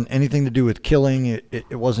 It wasn't anything to do with killing.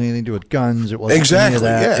 It wasn't anything to do with guns. It wasn't any of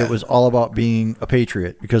that. Yeah. It was all about being a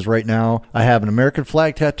patriot. Because right now, I have an American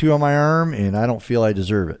flag tattoo on my arm, and I don't feel I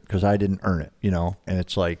deserve it because I didn't earn it, And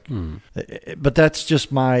it's like, but that's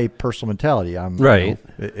just my personal mentality. Right.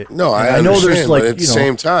 No, I know understand, there's like, but at the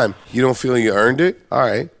same time, you don't feel you earned it? All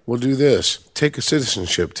right, we'll do this. Take a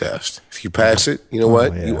citizenship test. If you pass it, you know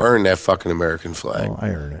what? yeah. You earn that fucking American flag. I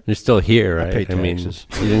earn it. You're still here, right? pay taxes.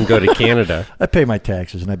 You didn't go to Canada. I pay my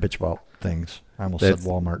taxes, and I bitch about things. I almost said That's-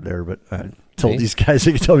 Walmart there, but I told these guys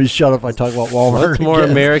they can tell me shut up if I talk about Walmart. What's more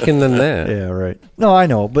again. American than that? Yeah, right. No, I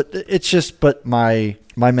know, but it's just, my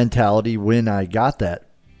mentality when I got that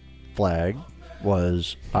flag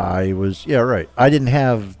was, yeah, right. I didn't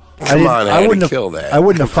have. Come on, I had to wouldn't have, kill that. I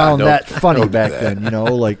wouldn't have Come on, found that funny don't do back that. then,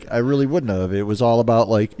 I really wouldn't have. It was all about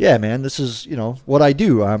yeah, man, this is, what I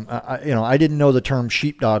do. I didn't know the term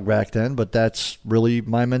sheepdog back then, but that's really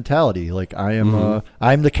my mentality. I am,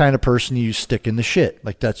 I'm the kind of person you stick in the shit.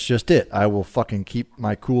 That's just it. I will fucking keep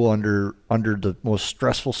my cool under the most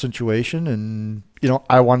stressful situation, and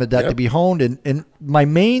I wanted that to be honed. And my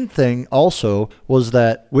main thing also was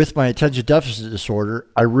that with my attention deficit disorder,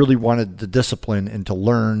 I really wanted the discipline and to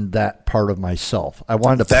learn that part of myself. I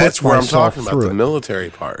wanted to That's put where I'm myself talking about, through the it. military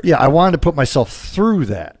part. Yeah, I wanted to put myself through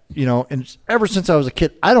that. And ever since I was a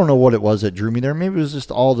kid, I don't know what it was that drew me there. Maybe it was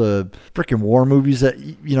just all the freaking war movies that,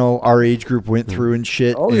 our age group went through and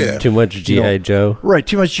shit. Oh, and, yeah. Too much G.I. Joe. Right,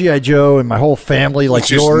 too much G.I. Joe, and my whole family like It's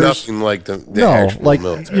just yours. nothing like the No, actual like,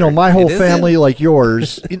 military. my whole It family like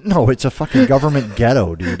yours. No, it's a fucking government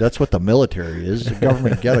ghetto, dude. That's what the military is, a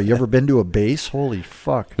government ghetto. You ever been to a base? Holy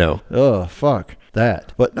fuck. No. Oh, fuck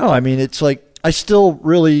that. But no, I mean, it's like, I still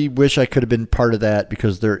really wish I could have been part of that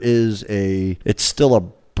because it's still a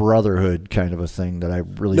brotherhood kind of a thing that I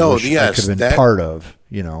really wish I could have been part of.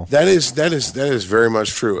 you know. That is very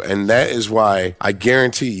much true, and that is why I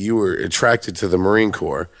guarantee you were attracted to the Marine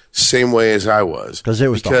Corps same way as I was. Because it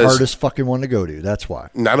was the hardest fucking one to go to. That's why.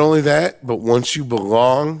 Not only that, but once you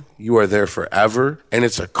belong, you are there forever, and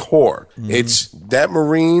it's a core. Mm-hmm. It's that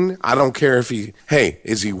Marine. I don't care if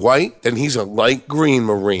is he white? Then he's a light green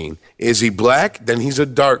Marine. Is he black? Then he's a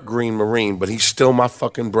dark green Marine, but he's still my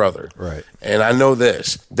fucking brother. Right. And I know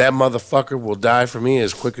this. That motherfucker will die for me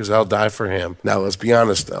as quick as I'll die for him. Now, let's be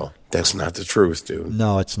honest, though. That's not the truth, dude.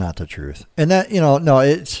 No, it's not the truth. And that,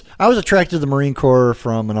 I was attracted to the Marine Corps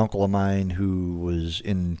from an uncle of mine who was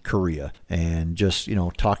in Korea, and just,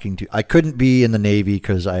 talking to, I couldn't be in the Navy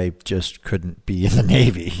because I just couldn't be in the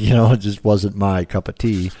Navy. It just wasn't my cup of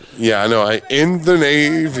tea. Yeah, I know. In the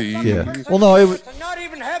Navy. Yeah. Well, no,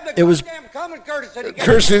 it was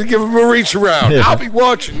Kirsten, give him a reach around. Yeah. I'll be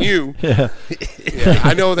watching you. Yeah. Yeah,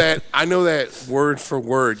 I know that word for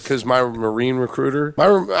word because my Marine recruiter,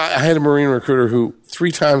 I had a Marine recruiter who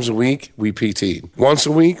 3 times a week we PT'd. Once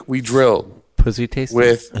a week we drilled. Pussy tasting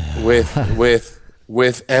with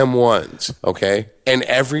M1s, okay? And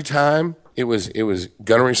every time it was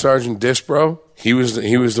Gunnery Sergeant Disbro. He was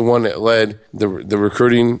the one that led the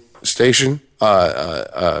recruiting station.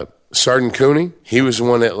 Sergeant Cooney, he was the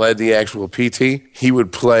one that led the actual PT. He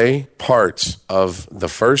would play parts of the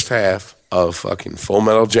first half of fucking Full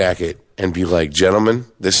Metal Jacket and be like, gentlemen,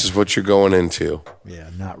 this is what you're going into. Yeah,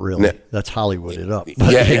 not really. That's Hollywood it up.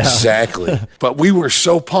 Yeah, exactly. But we were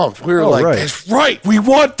so pumped. We were right. That's right. We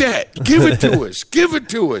want that. Give it to us. Give it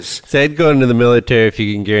to us. So I'd go into the military if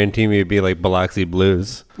you can guarantee me it'd be like Biloxi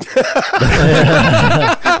Blues.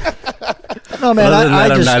 No, man,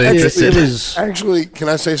 I'm not interested. It was Actually, can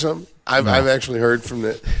I say something? I've actually heard from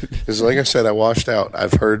because like I said, I washed out.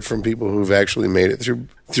 I've heard from people who've actually made it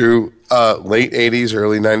through late 80s,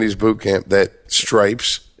 early 90s boot camp that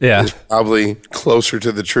stripes is probably closer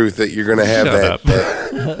to the truth, that you're going to have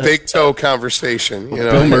that big toe conversation.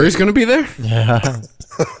 Bill Murray's going to be there? Yeah.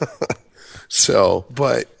 So,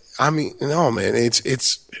 but I mean, no, man, it's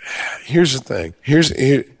here's the thing.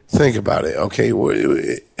 Think about it, okay?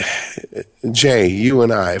 Jay, you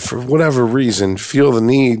and I, for whatever reason, feel the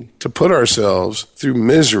need to put ourselves through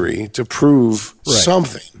misery to prove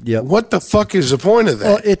something. Yep. What the fuck is the point of that?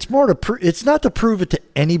 Well, it's more to it's not to prove it to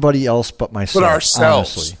anybody else but myself. But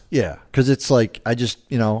ourselves. Honestly. Yeah, because it's like I just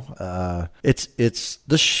it's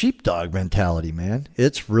the sheepdog mentality, man.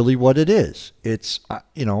 It's really what it is. It's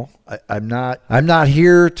I'm not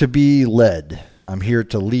here to be led. I'm here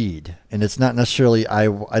to lead, and it's not necessarily I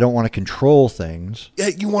don't want to control things. Yeah,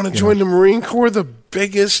 you want to join the Marine Corps, the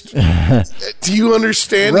biggest. Do you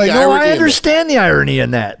understand the irony? No, I understand the irony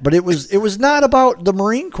in that, but it was not about the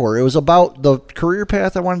Marine Corps. It was about the career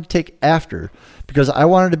path I wanted to take after, because I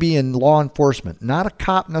wanted to be in law enforcement, not a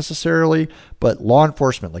cop necessarily, but law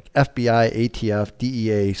enforcement, like FBI, ATF,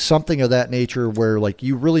 DEA, something of that nature, where like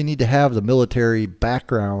you really need to have the military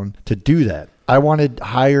background to do that. I wanted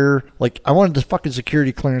the fucking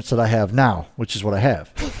security clearance that I have now, which is what I have.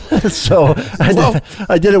 So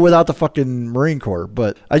I did it without the fucking Marine Corps,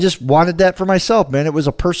 but I just wanted that for myself, man. It was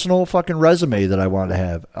a personal fucking resume that I wanted to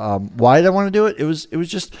have. Why did I want to do it? It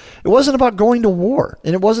wasn't about going to war,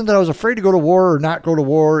 and it wasn't that I was afraid to go to war or not go to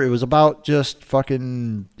war. It was about just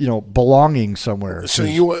fucking, belonging somewhere. So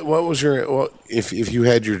what was your, if you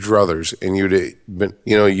had your druthers and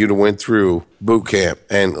you'd have went through boot camp,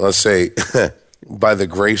 and let's say by the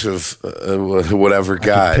grace of whatever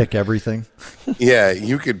God, pick everything. Yeah,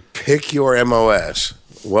 you could pick your MOS.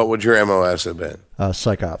 What would your MOS have been?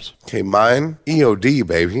 Psych ops. Okay, mine, EOD,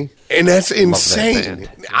 baby. And that's insane.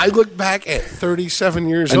 I look back at 37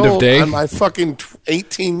 years End of old day. on my fucking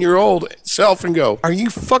 18-year-old self and go, are you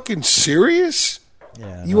fucking serious?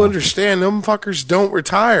 Yeah, you understand, them fuckers don't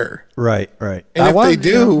retire. Right. And if they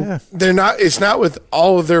do, they're not. It's not with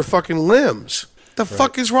all of their fucking limbs. The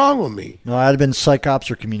fuck is wrong with me? No, I'd have been psych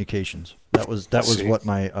ops or communications. That was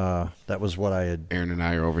what I had. Aaron and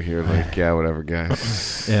I are over here like, yeah, whatever,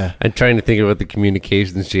 guys. Yeah. I'm trying to think of what the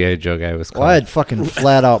communications GI Joe guy was called. Well, I had fucking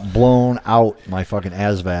flat out blown out my fucking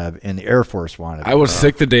ASVAB, and the Air Force wanted it. I was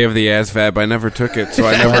sick the day of the ASVAB. I never took it, so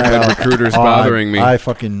I never had recruiters bothering me. I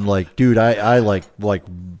fucking dude, I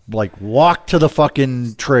walked to the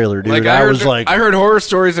fucking trailer, dude. I heard horror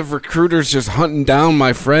stories of recruiters just hunting down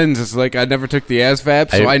my friends. It's like I never took the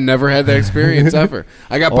ASVAB, so I never had that experience ever.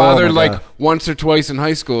 I got bothered once or twice in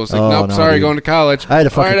high school. It's like, nope, sorry, dude. Going to college. I had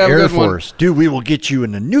a fucking have a Air good one. Force. Dude, we will get you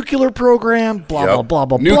in the nuclear program, blah, blah, blah,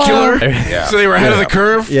 blah, Nuclear? blah. Yeah. So they were ahead of the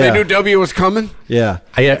curve? Yeah. They knew W was coming? Yeah.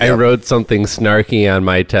 I wrote something snarky on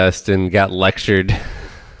my test and got lectured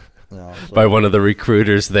by one of the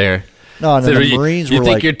recruiters there. No, and then the Marines you were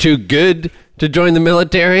think like, you're too good To join the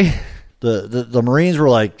military? The Marines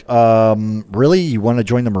were like, really? You want to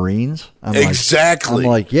join the Marines? Exactly.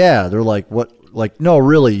 I'm like, yeah. They're like, what? Like, no,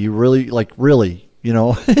 really? You really? Like, really? You know?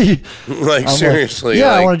 Like, seriously.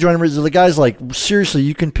 Yeah, like, I want to join the Marines. The guy's like, seriously,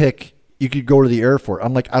 you could go to the Air Force.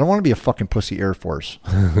 I'm like, I don't want to be a fucking pussy Air Force.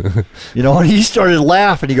 You know, and he started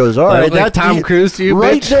laughing. He goes, all right. Like That's Tom Cruise to you,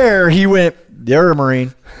 right bitch? there, he went, they're a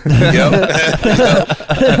Marine. Well,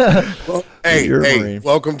 hey, You're a Marine.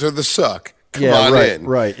 welcome to the suck. Come Yeah, on right, in.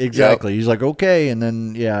 right, exactly. He's like, okay, and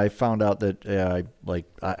then I found out that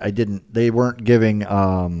I didn't. They weren't giving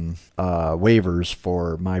waivers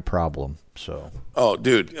for my problem. So, Oh,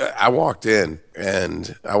 dude, I walked in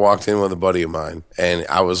with a buddy of mine, and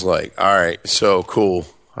I was like, all right, so cool.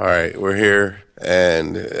 All right, we're here.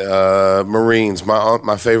 And Marines,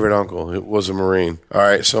 my favorite uncle was a Marine. All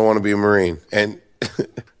right, so I want to be a Marine. And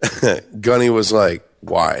Gunny was like,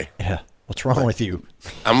 why? yeah, what's wrong with you?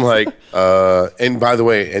 I'm like, and by the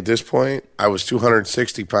way, at this point, I was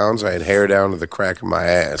 260 pounds. I had hair down to the crack of my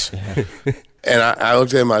ass. And I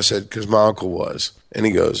looked at him, I said, because my uncle was. And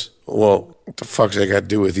he goes, well, what the fuck's that got to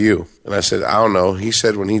do with you? And I said, I don't know. He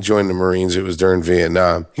said when he joined the Marines, it was during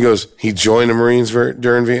Vietnam. He goes, he joined the Marines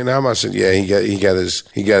during Vietnam? I said, yeah, he got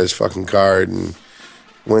his fucking card and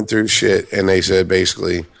went through shit. And they said,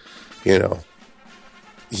 basically, you know,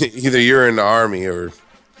 either you're in the Army or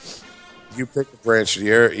you pick a branch of the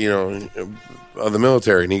air, you know, of the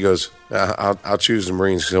military. And he goes, I'll choose the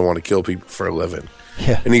Marines because I want to kill people for a living.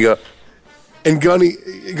 Yeah. And he go, and Gunny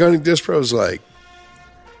Dispro's like,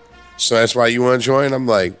 so that's why you want to join? I'm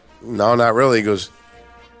like, no, not really. He goes,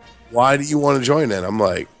 why do you want to join then? I'm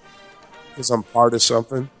like, because I'm part of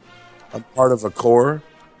something. I'm part of a corps.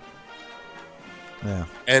 Yeah.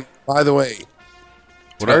 And by the way,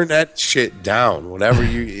 turn that shit down. Whatever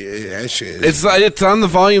that shit is. It's on the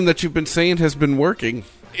volume that you've been saying has been working.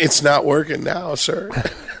 It's not working now, sir.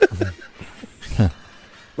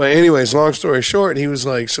 But anyways, long story short, he was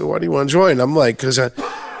like, so why do you want to join? I'm like, because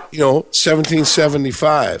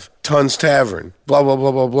 1775, Tons Tavern, blah, blah,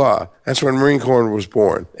 blah, blah, blah. That's when Marine Corps was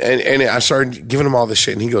born. And I started giving him all this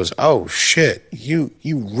shit, and he goes, oh, shit, you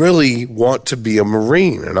really want to be a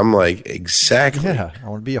Marine? And I'm like, exactly. Yeah, I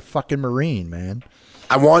want to be a fucking Marine, man.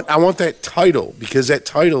 I want that title because that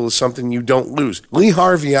title is something you don't lose. Lee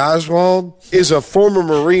Harvey Oswald is a former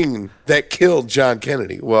Marine that killed John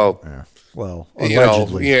Kennedy. Well, Yeah. Well, you know,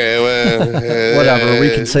 allegedly. whatever.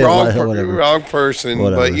 We can say whatever. Wrong person,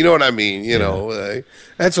 Whatever. but you know what I mean. You know,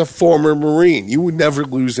 that's a former Marine. You would never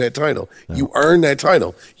lose that title. No. You earned that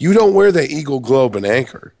title. You don't wear that Eagle, Globe, and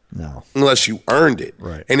Anchor. No. Unless you earned it.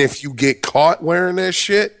 Right. And if you get caught wearing that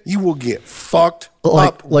shit, you will get fucked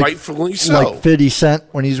up, rightfully so. Like 50 Cent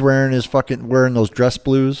when he's wearing those dress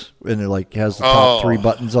blues and it has the top three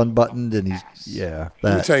buttons unbuttoned and Let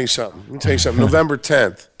me tell you something. November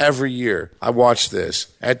 10th, every year, I watch this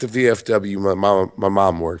at the VFW my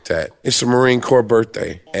mom worked at. It's the Marine Corps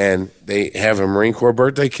birthday, and they have a Marine Corps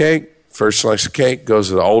birthday cake. First slice of cake goes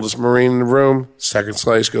to the oldest Marine in the room. Second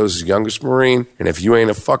slice goes to the youngest Marine. And if you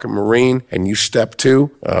ain't a fucking Marine and you step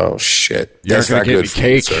two, oh, shit. You're That's not not gonna good get for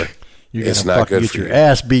cake. you, sir. It's not good for you. Your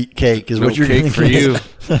ass beat cake is No what you're cake going for to you.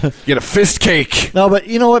 Get a fist cake. No, but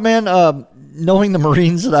you know what, man? Knowing the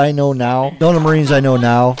Marines that I know now,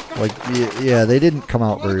 like, yeah, they didn't come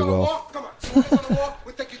out very well.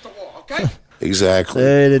 Exactly.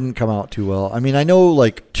 They didn't come out too well. I mean, I know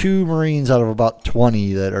like 2 Marines out of about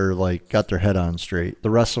 20 that are like got their head on straight.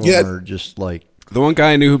 The rest of them are just like. The one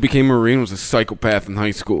guy I knew who became a Marine was a psychopath in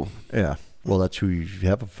high school. Yeah. Well, that's who you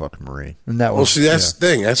have a fucking Marine. And that Well, see, that's the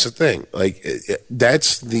thing. That's the thing. Like,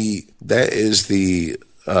 that is the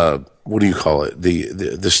what do you call it?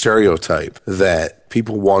 The stereotype that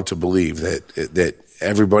people want to believe that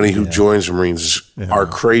everybody who joins the Marines are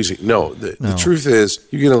crazy. No, the truth is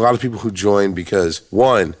you get a lot of people who join because,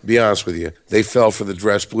 one, be honest with you, they fell for the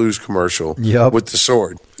Dress Blues commercial with the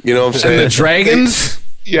sword. You know what I'm saying? And the dragons?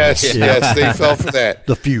 Yes, they fell for that.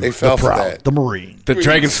 The few, they fell the for proud, that. the Marine. The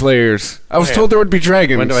Dragon Slayers. I was told there would be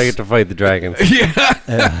dragons. When do I get to fight the dragons?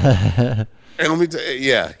 Yeah. And let me tell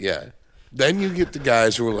you, yeah. Then you get the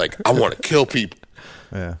guys who are like, I want to kill people.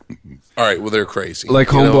 Yeah. All right, well, they're crazy. Like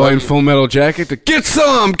Homeboy in Full Metal Jacket. Get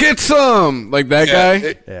some! Like that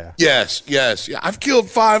guy? Yes. Yeah, I've killed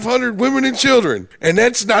 500 women and children, and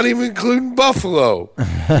that's not even including Buffalo.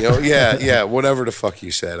 Whatever the fuck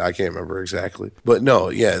you said. I can't remember exactly. But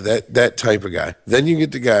no, that type of guy. Then you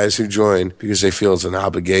get the guys who join because they feel it's an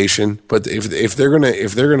obligation. But if they're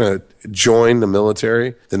gonna join the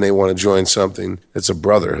military, then they want to join something that's a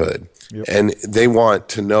brotherhood. And they want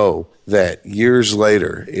to know that years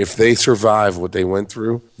later, if they survive what they went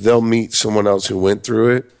through, they'll meet someone else who went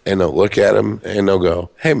through it, and they'll look at them and they'll go,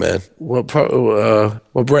 "Hey, man, what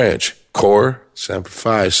branch? Core, Semper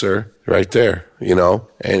Fi, sir, right there." You know,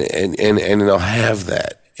 and they'll have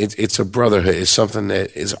that. It's a brotherhood. It's something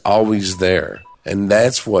that is always there, and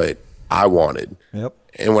that's what I wanted. Yep.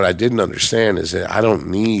 And what I didn't understand is that I don't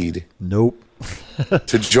need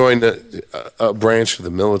to join a branch of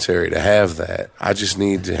the military to have that. I just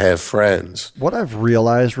need to have friends. What I've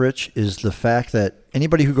realized, Rich, is the fact that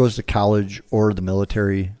anybody who goes to college or the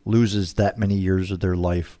military loses that many years of their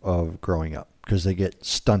life of growing up because they get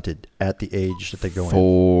stunted at the age that they go in.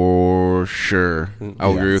 For sure.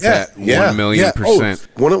 I'll agree with that 1,000,000%.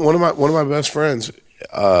 Oh, one of my best friends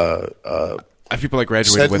I have people like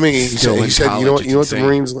graduated said to with me, still he in said, college. you know what It's the insane.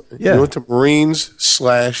 Marines, you know what the Marines /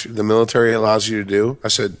 the military allows you to do? I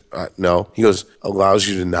said, no. He goes, allows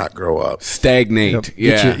you to not grow up. Stagnate.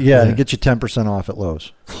 Get you 10% off at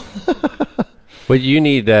Lowe's. What you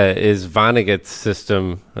need is Vonnegut's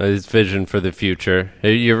system, his vision for the future.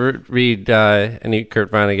 Have you ever read any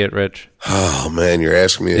Kurt Vonnegut, Rich? Oh man, you're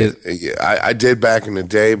asking me. I did back in the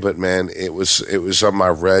day, but man, it was something I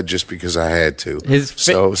read just because I had to.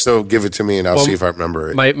 So give it to me, and I'll see if I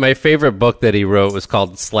remember it. My favorite book that he wrote was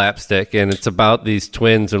called Slapstick, and it's about these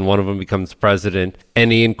twins, and one of them becomes president,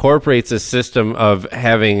 and he incorporates a system of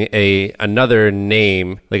having another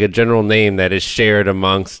name, like a general name that is shared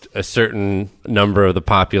amongst a certain number of the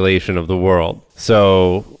population of the world.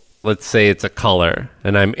 So let's say it's a color,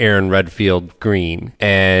 and I'm Aaron Redfield Green,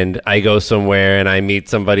 and I go somewhere and I meet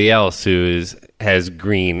somebody else who has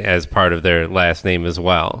green as part of their last name as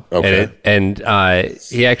well. Okay. And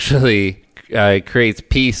he actually creates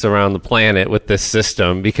peace around the planet with this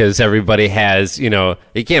system because everybody has, you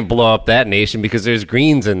can't blow up that nation because there's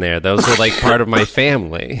greens in there. Those are like part of my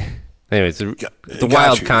family. Anyways, it's a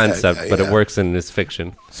wild concept, but it works in this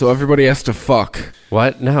fiction. So everybody has to fuck.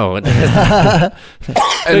 What? No. And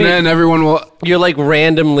then everyone will... You're like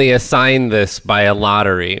randomly assigned this by a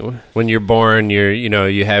lottery. When you're born,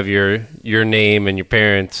 you have your name and your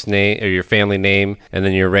parents' name or your family name, and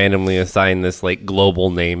then you're randomly assigned this like global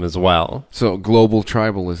name as well. So global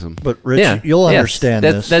tribalism. But Rich, you'll understand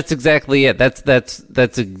this. That's exactly it.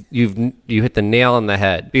 You hit the nail on the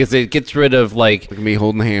head because it gets rid of like me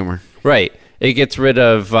holding the hammer. Right. It gets rid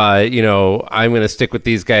of, I'm going to stick with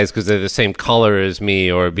these guys because they're the same color as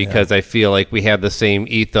me or because I feel like we have the same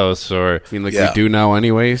ethos or... we do now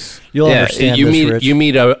anyways? You'll understand Rich. You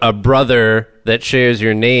meet a brother that shares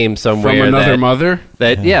your name somewhere. From another mother?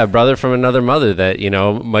 Brother from another mother that,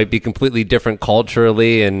 might be completely different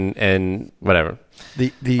culturally and whatever. All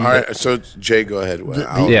right, so Jay, go ahead.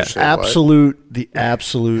 The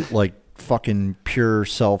absolute like fucking pure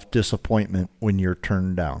self-disappointment when you're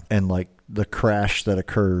turned down and like the crash that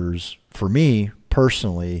occurs for me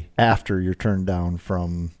personally after you're turned down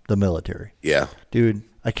from the military. Yeah. Dude,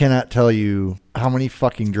 I cannot tell you how many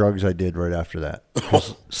fucking drugs I did right after that.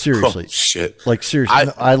 Seriously. Oh, shit. Like,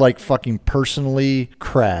 seriously. I like fucking personally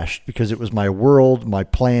crashed because it was my world, my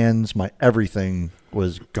plans, my everything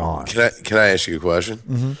was gone. Can I ask you a question?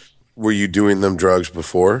 Mm-hmm. Were you doing them drugs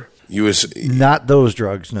before? Not those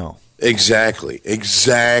drugs, no. Exactly.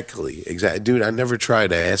 Dude, I never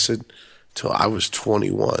tried acid till I was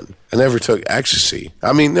 21. I never took ecstasy.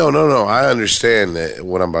 I mean, no. I understand that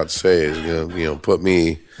what I'm about to say is going to put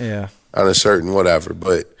me on a certain whatever.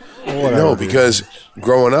 But no, because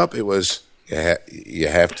growing up, it was you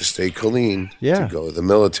have to stay clean to go to the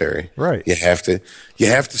military. Right. You have to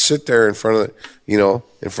sit there in front of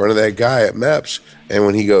that guy at MEPS, and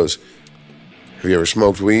when he goes, "Have you ever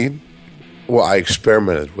smoked weed?" Well, I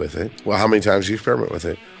experimented with it. Well, how many times do you experiment with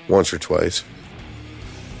it? Once or twice.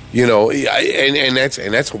 And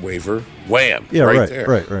that's a waiver. Wham! Yeah, right there.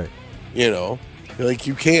 Right. Like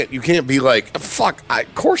you can't be like, fuck.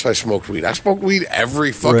 Of course I smoked weed. I smoked weed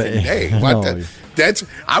every fucking day. What?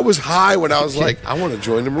 I was high when I was like, I want to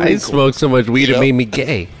join the Marine Corps. I smoked so much weed it made me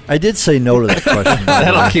gay. I did say no to that question.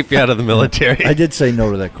 That'll keep you out of the military. I did say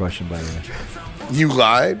no to that question, by the way. You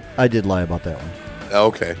lied? I did lie about that one.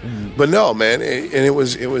 Okay, but no, man, it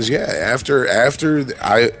was after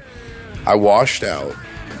I washed out,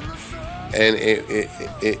 and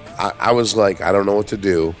I was like, I don't know what to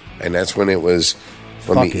do, and that's when it was,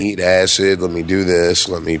 let me eat acid, let me do this,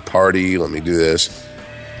 let me party, let me do this,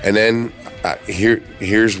 and then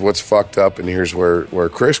here's what's fucked up, and here's where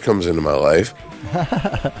Chris comes into my life.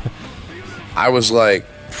 I was like,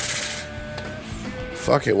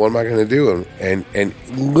 fuck it, what am I going to do? And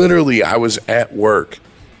literally, I was at work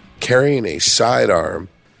carrying a sidearm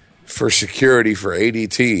for security for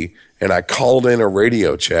ADT, And I called in a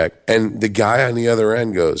radio check, and the guy on the other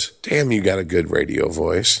end goes, "Damn, you got a good radio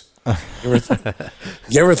voice." You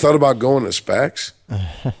ever thought about going to Specs?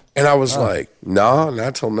 And I was like, "No,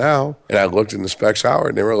 not till now." And I looked in the Specs Howard,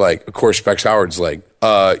 and they were like, of course, Specs Howard's like,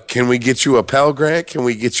 "Can we get you a Pell Grant? Can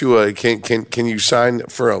we get you can you sign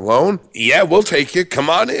for a loan? Yeah, we'll take you. Come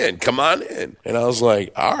on in. And I was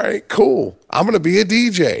like, all right, cool. I'm going to be a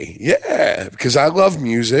DJ. Yeah, because I love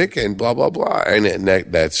music and blah, blah, blah. And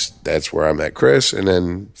that's where I met Chris. And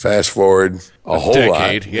then fast forward a whole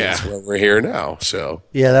decade, lot. yeah. That's where we're here now. So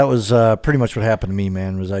Yeah, that was pretty much what happened to me,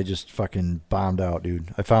 man, was I just fucking bombed out,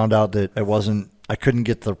 dude. I found out that I couldn't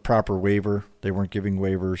get the proper waiver. They weren't giving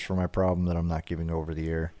waivers for my problem that I'm not giving over the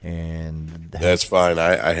air. And that's fine.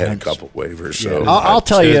 I had a couple waivers. So yeah, I'll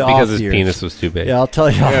tell you because off his the air. penis was too big. Yeah, I'll tell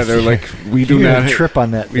you. Yeah, they're like, we do You're not gonna trip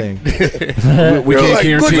on that thing. we they're can't like,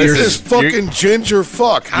 guarantee look at your this fucking ginger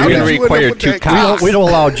fuck. How You're did gonna you end up require with two that cocks. cock? We don't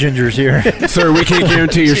allow gingers here. Sir, we can't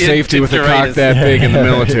guarantee your safety with a cock that big in the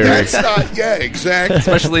military. That's not, yeah, exactly.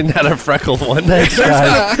 Especially not a freckled one. Thanks,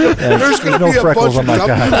 guys. There's going to no be a freckles bunch on of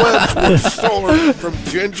my cock. WMs stolen from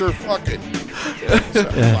ginger fucking. So,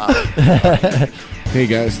 wow. Hey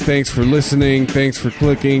guys, thanks for listening, thanks for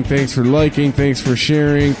clicking, thanks for liking, thanks for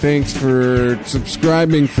sharing, thanks for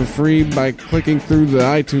subscribing for free by clicking through the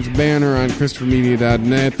iTunes banner on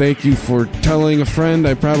ChristopherMedia.net. Thank you for telling a friend.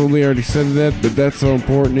 I probably already said that, but that's how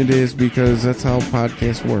important it is because that's how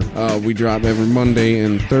podcasts work. We drop every Monday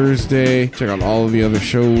and Thursday. Check out all of the other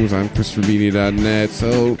shows on ChristopherMedia.net.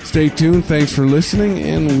 So stay tuned, thanks for listening,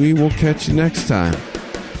 and we will catch you next time.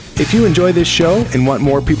 If you enjoy this show and want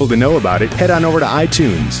more people to know about it, head on over to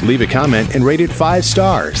iTunes, leave a comment, and rate it 5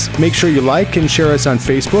 stars. Make sure you like and share us on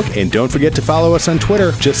Facebook, and don't forget to follow us on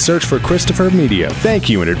Twitter. Just search for Christopher Media. Thank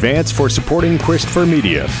you in advance for supporting Christopher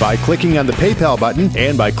Media by clicking on the PayPal button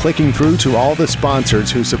and by clicking through to all the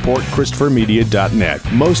sponsors who support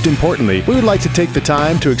ChristopherMedia.net. Most importantly, we would like to take the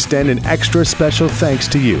time to extend an extra special thanks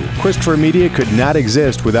to you. Christopher Media could not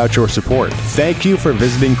exist without your support. Thank you for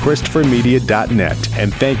visiting ChristopherMedia.net,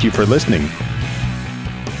 and thank you for listening.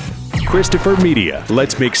 Christopher Media.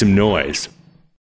 Let's make some noise.